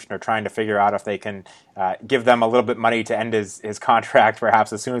Revolution are trying to figure out if they can give them a little bit money to end his contract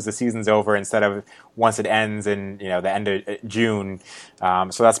perhaps as soon as the season's over instead of once it ends in the end of June.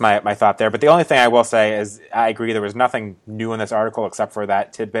 So that's my thought there. But the only thing I will say is I agree there was nothing new in this article except for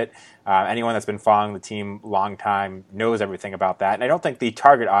that tidbit. Anyone that's been following the team a long time knows everything about that. And I don't think the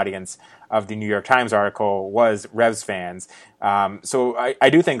target audience of the New York Times article was Revs fans. So I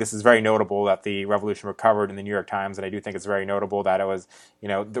do think this is very notable that the Revolution recovered in the New York Times, and I do think it's very notable that it was,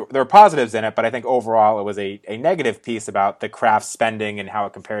 there were positives in it, but I think overall it was a negative piece about the Crafts spending and how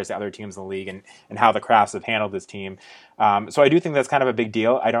it compares to other teams in the league and how the Crafts have handled this team. So I do think that's kind of a big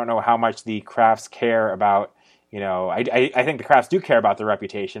deal. I don't know how much the Crafts care about, I think the Crafts do care about their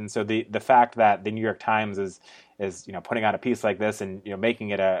reputation. So the fact that the New York Times is putting out a piece like this and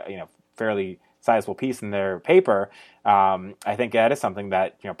making it a fairly sizable piece in their paper, I think that is something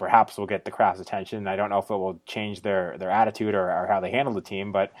that perhaps will get the Crafts' attention. I don't know if it will change their attitude or how they handle the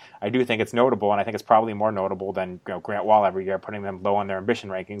team, but I do think it's notable, and I think it's probably more notable than Grant Wall every year putting them low on their ambition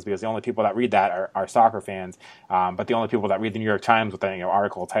rankings, because the only people that read that are soccer fans, but the only people that read the New York Times with an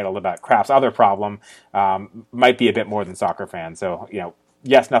article titled about Crafts' other problem might be a bit more than soccer fans. So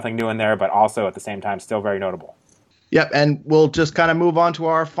yes, nothing new in there, but also at the same time still very notable. Yep, and we'll just kind of move on to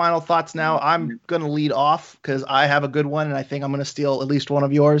our final thoughts now. I'm going to lead off because I have a good one, and I think I'm going to steal at least one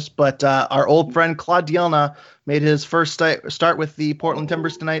of yours. But our old friend Claude Dielna made his first start with the Portland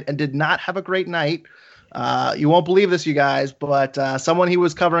Timbers tonight and did not have a great night. You won't believe this, you guys, but someone he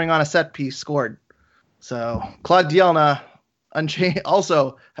was covering on a set piece scored. So Claude Dielna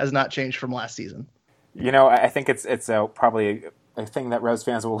also has not changed from last season. I think it's probably a thing that Revs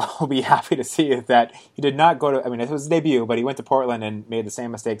fans will be happy to see, is that he did not go to, it was his debut, but he went to Portland and made the same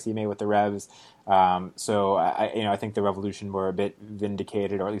mistakes he made with the Revs. So I think the Revolution were a bit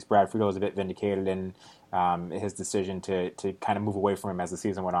vindicated, or at least Brad Friedel was a bit vindicated in his decision to kind of move away from him as the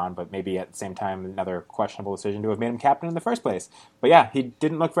season went on, but maybe at the same time another questionable decision to have made him captain in the first place. But yeah, he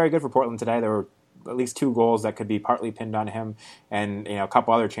didn't look very good for Portland today. There were at least 2 goals that could be partly pinned on him, and a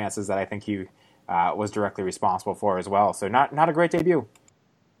couple other chances that I think he was directly responsible for as well. So not a great debut.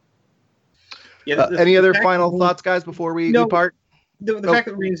 Yeah. Any other final thoughts, guys, before we depart? The fact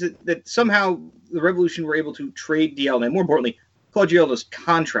that remains that somehow the Revolution were able to trade Dielna, and more importantly, Claude Dielna's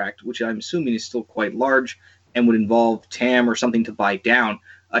contract, which I'm assuming is still quite large and would involve TAM or something to buy down,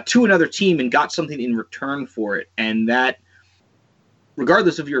 to another team, and got something in return for it. And that,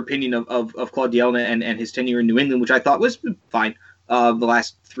 regardless of your opinion of Claude Dielna and his tenure in New England, which I thought was fine, the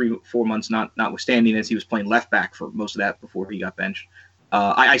last 3-4 months notwithstanding, as he was playing left back for most of that before he got benched,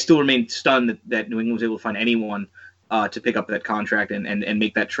 I still remain stunned that New England was able to find anyone to pick up that contract and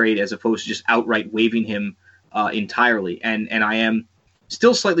make that trade, as opposed to just outright waiving him entirely. And I am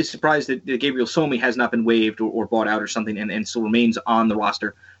still slightly surprised that Gabriel Somi has not been waived or bought out or something, and still remains on the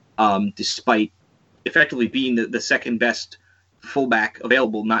roster, despite effectively being the second best fullback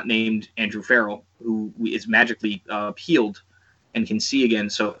available, not named Andrew Farrell, who is magically healed and can see again.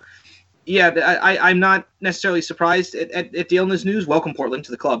 So, yeah, I'm not necessarily surprised at Dielna's news. Welcome, Portland,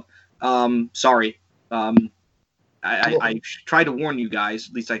 to the club. Sorry. I tried to warn you guys.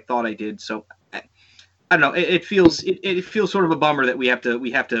 At least I thought I did. So, I don't know. It feels sort of a bummer that we have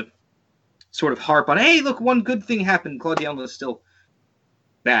to sort of harp on, hey, look, one good thing happened. Claude Dielna is still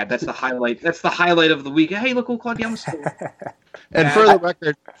bad. That's the highlight. That's the highlight of the week. Hey, look, Claude Dielna is still And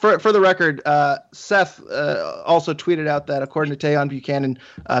for the record, Seth also tweeted out that according to Tayon Buchanan,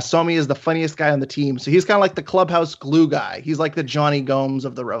 Somi is the funniest guy on the team. So he's kind of like the clubhouse glue guy. He's like the Johnny Gomes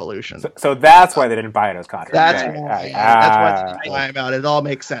of the Revolution. So that's why they didn't buy his contract. That's why about it. It all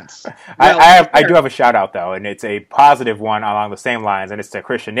makes sense. I do have a shout out though, and it's a positive one along the same lines, and it's to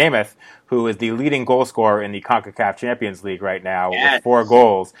Christian Nemeth, who is the leading goal scorer in the CONCACAF Champions League right now with 4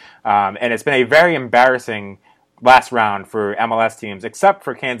 goals. And it's been a very embarrassing last round for MLS teams, except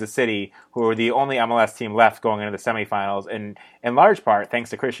for Kansas City, who are the only MLS team left going into the semifinals, and in large part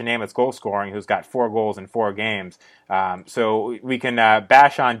thanks to Christian Nemeth's goal scoring, who's got 4 goals in 4 games. So we can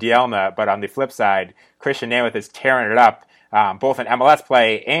bash on Dielna, but on the flip side, Christian Nemeth is tearing it up, both in MLS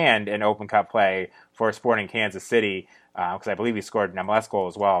play and in Open Cup play for Sporting Kansas City. Because I believe he scored an MLS goal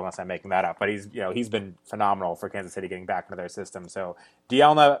as well, unless I'm making that up. But he's been phenomenal for Kansas City getting back into their system. So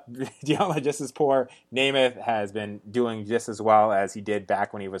Dielna just as poor. Nemeth has been doing just as well as he did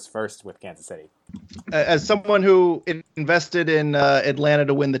back when he was first with Kansas City. As someone who invested in Atlanta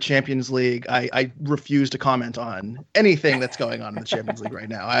to win the Champions League, I refuse to comment on anything that's going on in the Champions League right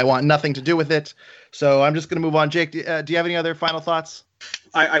now. I want nothing to do with it. So I'm just going to move on. Jake, do you have any other final thoughts?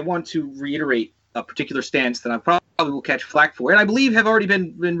 I want to reiterate a particular stance that I probably will catch flack for, and I believe have already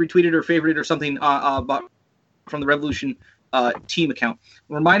been retweeted or favorited or something from the Revolution team account.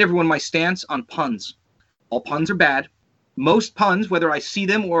 I'll remind everyone my stance on puns. All puns are bad. Most puns, whether I see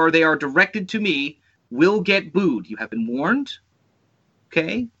them or they are directed to me, will get booed. You have been warned.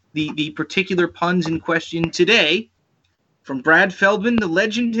 Okay? The particular puns in question today, from Brad Feldman, the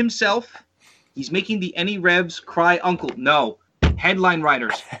legend himself, he's making the Any Revs cry uncle. No. Headline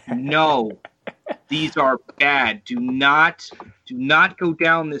writers, no. These are bad. Do not go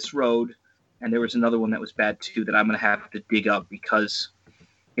down this road. And there was another one that was bad too that I'm going to have to dig up because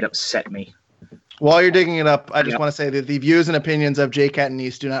it upset me. While you're digging it up, I just want to say that the views and opinions of Jay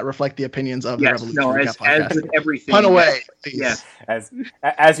Catanese do not reflect the opinions of the Revolution. No, as with everything. Pun away. Yes.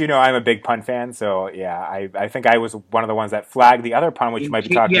 As you know, I'm a big pun fan, so yeah, I think I was one of the ones that flagged the other pun, which you might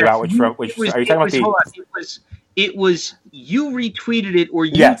be talking about. Are you talking about the? It was you retweeted it or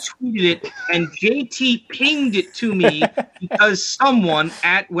you tweeted it, and JT pinged it to me because someone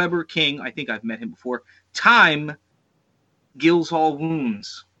at Weber King, I think I've met him before, time Gilshall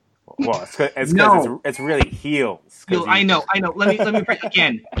wounds. Well, it's because it's really heels. I know. Let me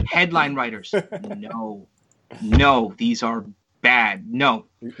again. Headline writers. No, these are bad. No,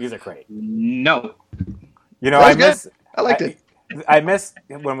 these are great. No, I liked it. I miss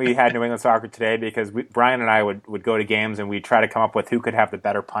when we had New England Soccer Today because Brian and I would go to games and we'd try to come up with who could have the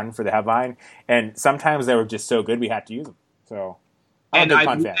better pun for the headline, and sometimes they were just so good we had to use them. So,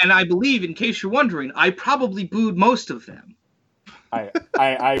 I believe, in case you're wondering, I probably booed most of them.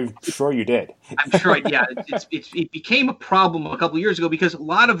 I'm sure you did. I'm sure. It became a problem a couple of years ago because a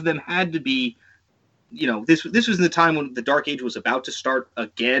lot of them had to be, this was in the time when the Dark Age was about to start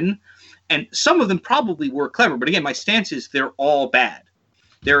again, and some of them probably were clever. But again, my stance is they're all bad.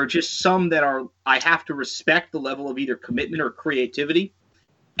 There are just some that I have to respect the level of either commitment or creativity,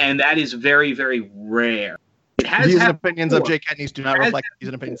 and that is very, very rare. It has views and opinions of Jake Hednies do not reflect views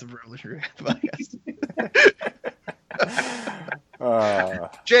and opinions of Revolutionary Podcast.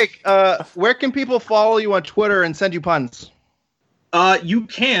 Jake, where can people follow you on Twitter and send you puns? You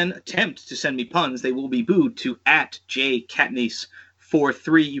can attempt to send me puns. They will be booed to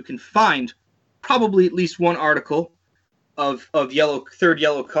 @JCatniece43. You can find probably at least one article of third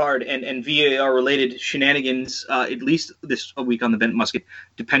yellow card and VAR related shenanigans at least this week on the Bent Musket,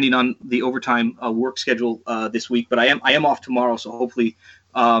 depending on the overtime work schedule this week. But I am off tomorrow, so hopefully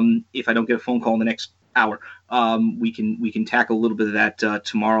if I don't get a phone call in the next hour, we can tackle a little bit of that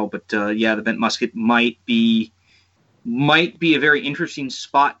tomorrow. But the Bent Musket might be a very interesting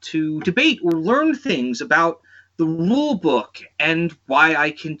spot to debate or learn things about the rule book and why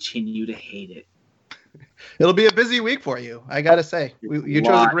I continue to hate it. It'll be a busy week for you, I got to say. You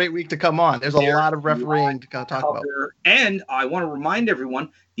chose a great week to come on. There's a lot of refereeing to talk about. And I want to remind everyone,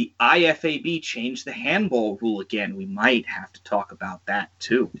 the IFAB changed the handball rule again. We might have to talk about that,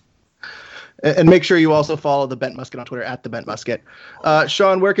 too. And make sure you also follow the Bent Musket on Twitter, @TheBentMusket.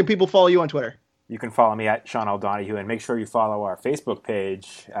 Sean, where can people follow you on Twitter? You can follow me at Sean L. Donahue, and make sure you follow our Facebook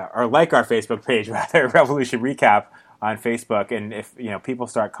page, or like our Facebook page, rather, Revolution Recap on Facebook. And if people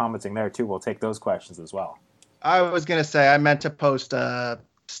start commenting there too, we'll take those questions as well. I was going to say, I meant to post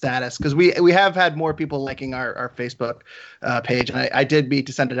status because we have had more people liking our Facebook page, and I did mean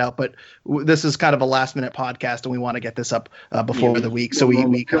to send it out, but this is kind of a last minute podcast, and we want to get this up before the week, so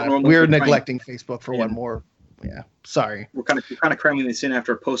we're neglecting Facebook for one more. Yeah, sorry. We're kind of cramming this in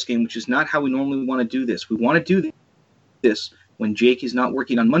after a post game, which is not how we normally want to do this. We want to do this when Jake is not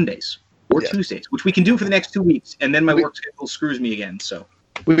working on Mondays or Tuesdays, which we can do for the next 2 weeks, and then my work schedule screws me again. So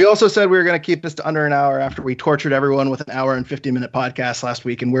we also said we were going to keep this to under an hour after we tortured everyone with an hour and 50-minute podcast last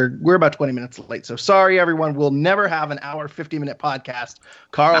week, and we're about 20 minutes late. So sorry, everyone. We'll never have an hour 50-minute podcast.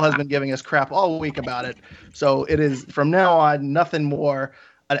 Carl has been giving us crap all week about it, so it is from now on nothing more.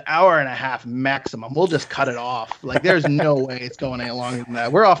 An hour and a half maximum. We'll just cut it off. Like, there's no way it's going any longer than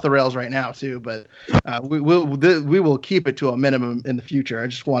that. We're off the rails right now too, but we will keep it to a minimum in the future. I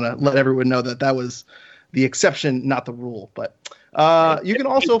just want to let everyone know that was the exception, not the rule. But you can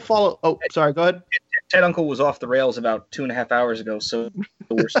also follow. Oh, sorry. Go ahead. Ted Uncle was off the rails about 2.5 hours ago, so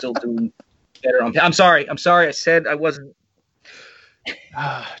we're still doing better. I'm sorry. I said I wasn't.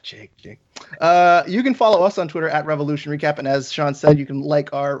 Jake. You can follow us on Twitter @Revolution Recap, and as Sean said, you can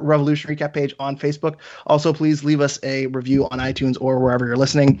like our Revolution Recap page on Facebook. Also, please leave us a review on iTunes or wherever you're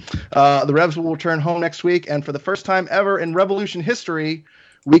listening. The Revs will return home next week, and for the first time ever in Revolution history,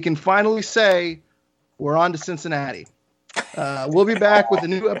 we can finally say we're on to Cincinnati. We'll be back with the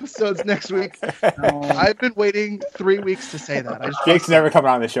new episodes next week. I've been waiting 3 weeks to say that. Jake's never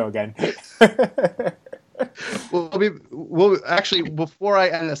coming on the show again. We'll actually, before I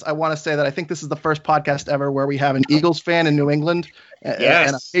end this, I want to say that I think this is the first podcast ever where we have an Eagles fan in New England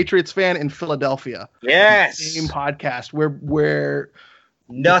and a Patriots fan in Philadelphia. Yes. Same podcast where we're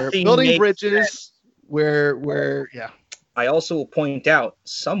building bridges. I also will point out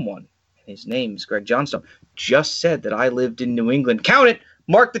someone, his name's Greg Johnstone, just said that I lived in New England. Count it.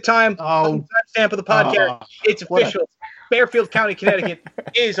 Mark the time. Timestamp of the podcast. It's official. Fairfield County, Connecticut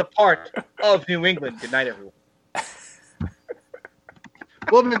is a part of New England. Good night, everyone.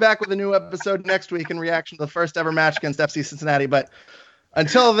 We'll be back with a new episode next week in reaction to the first ever match against FC Cincinnati. But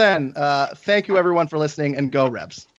until then, thank you, everyone, for listening, and go Rebs.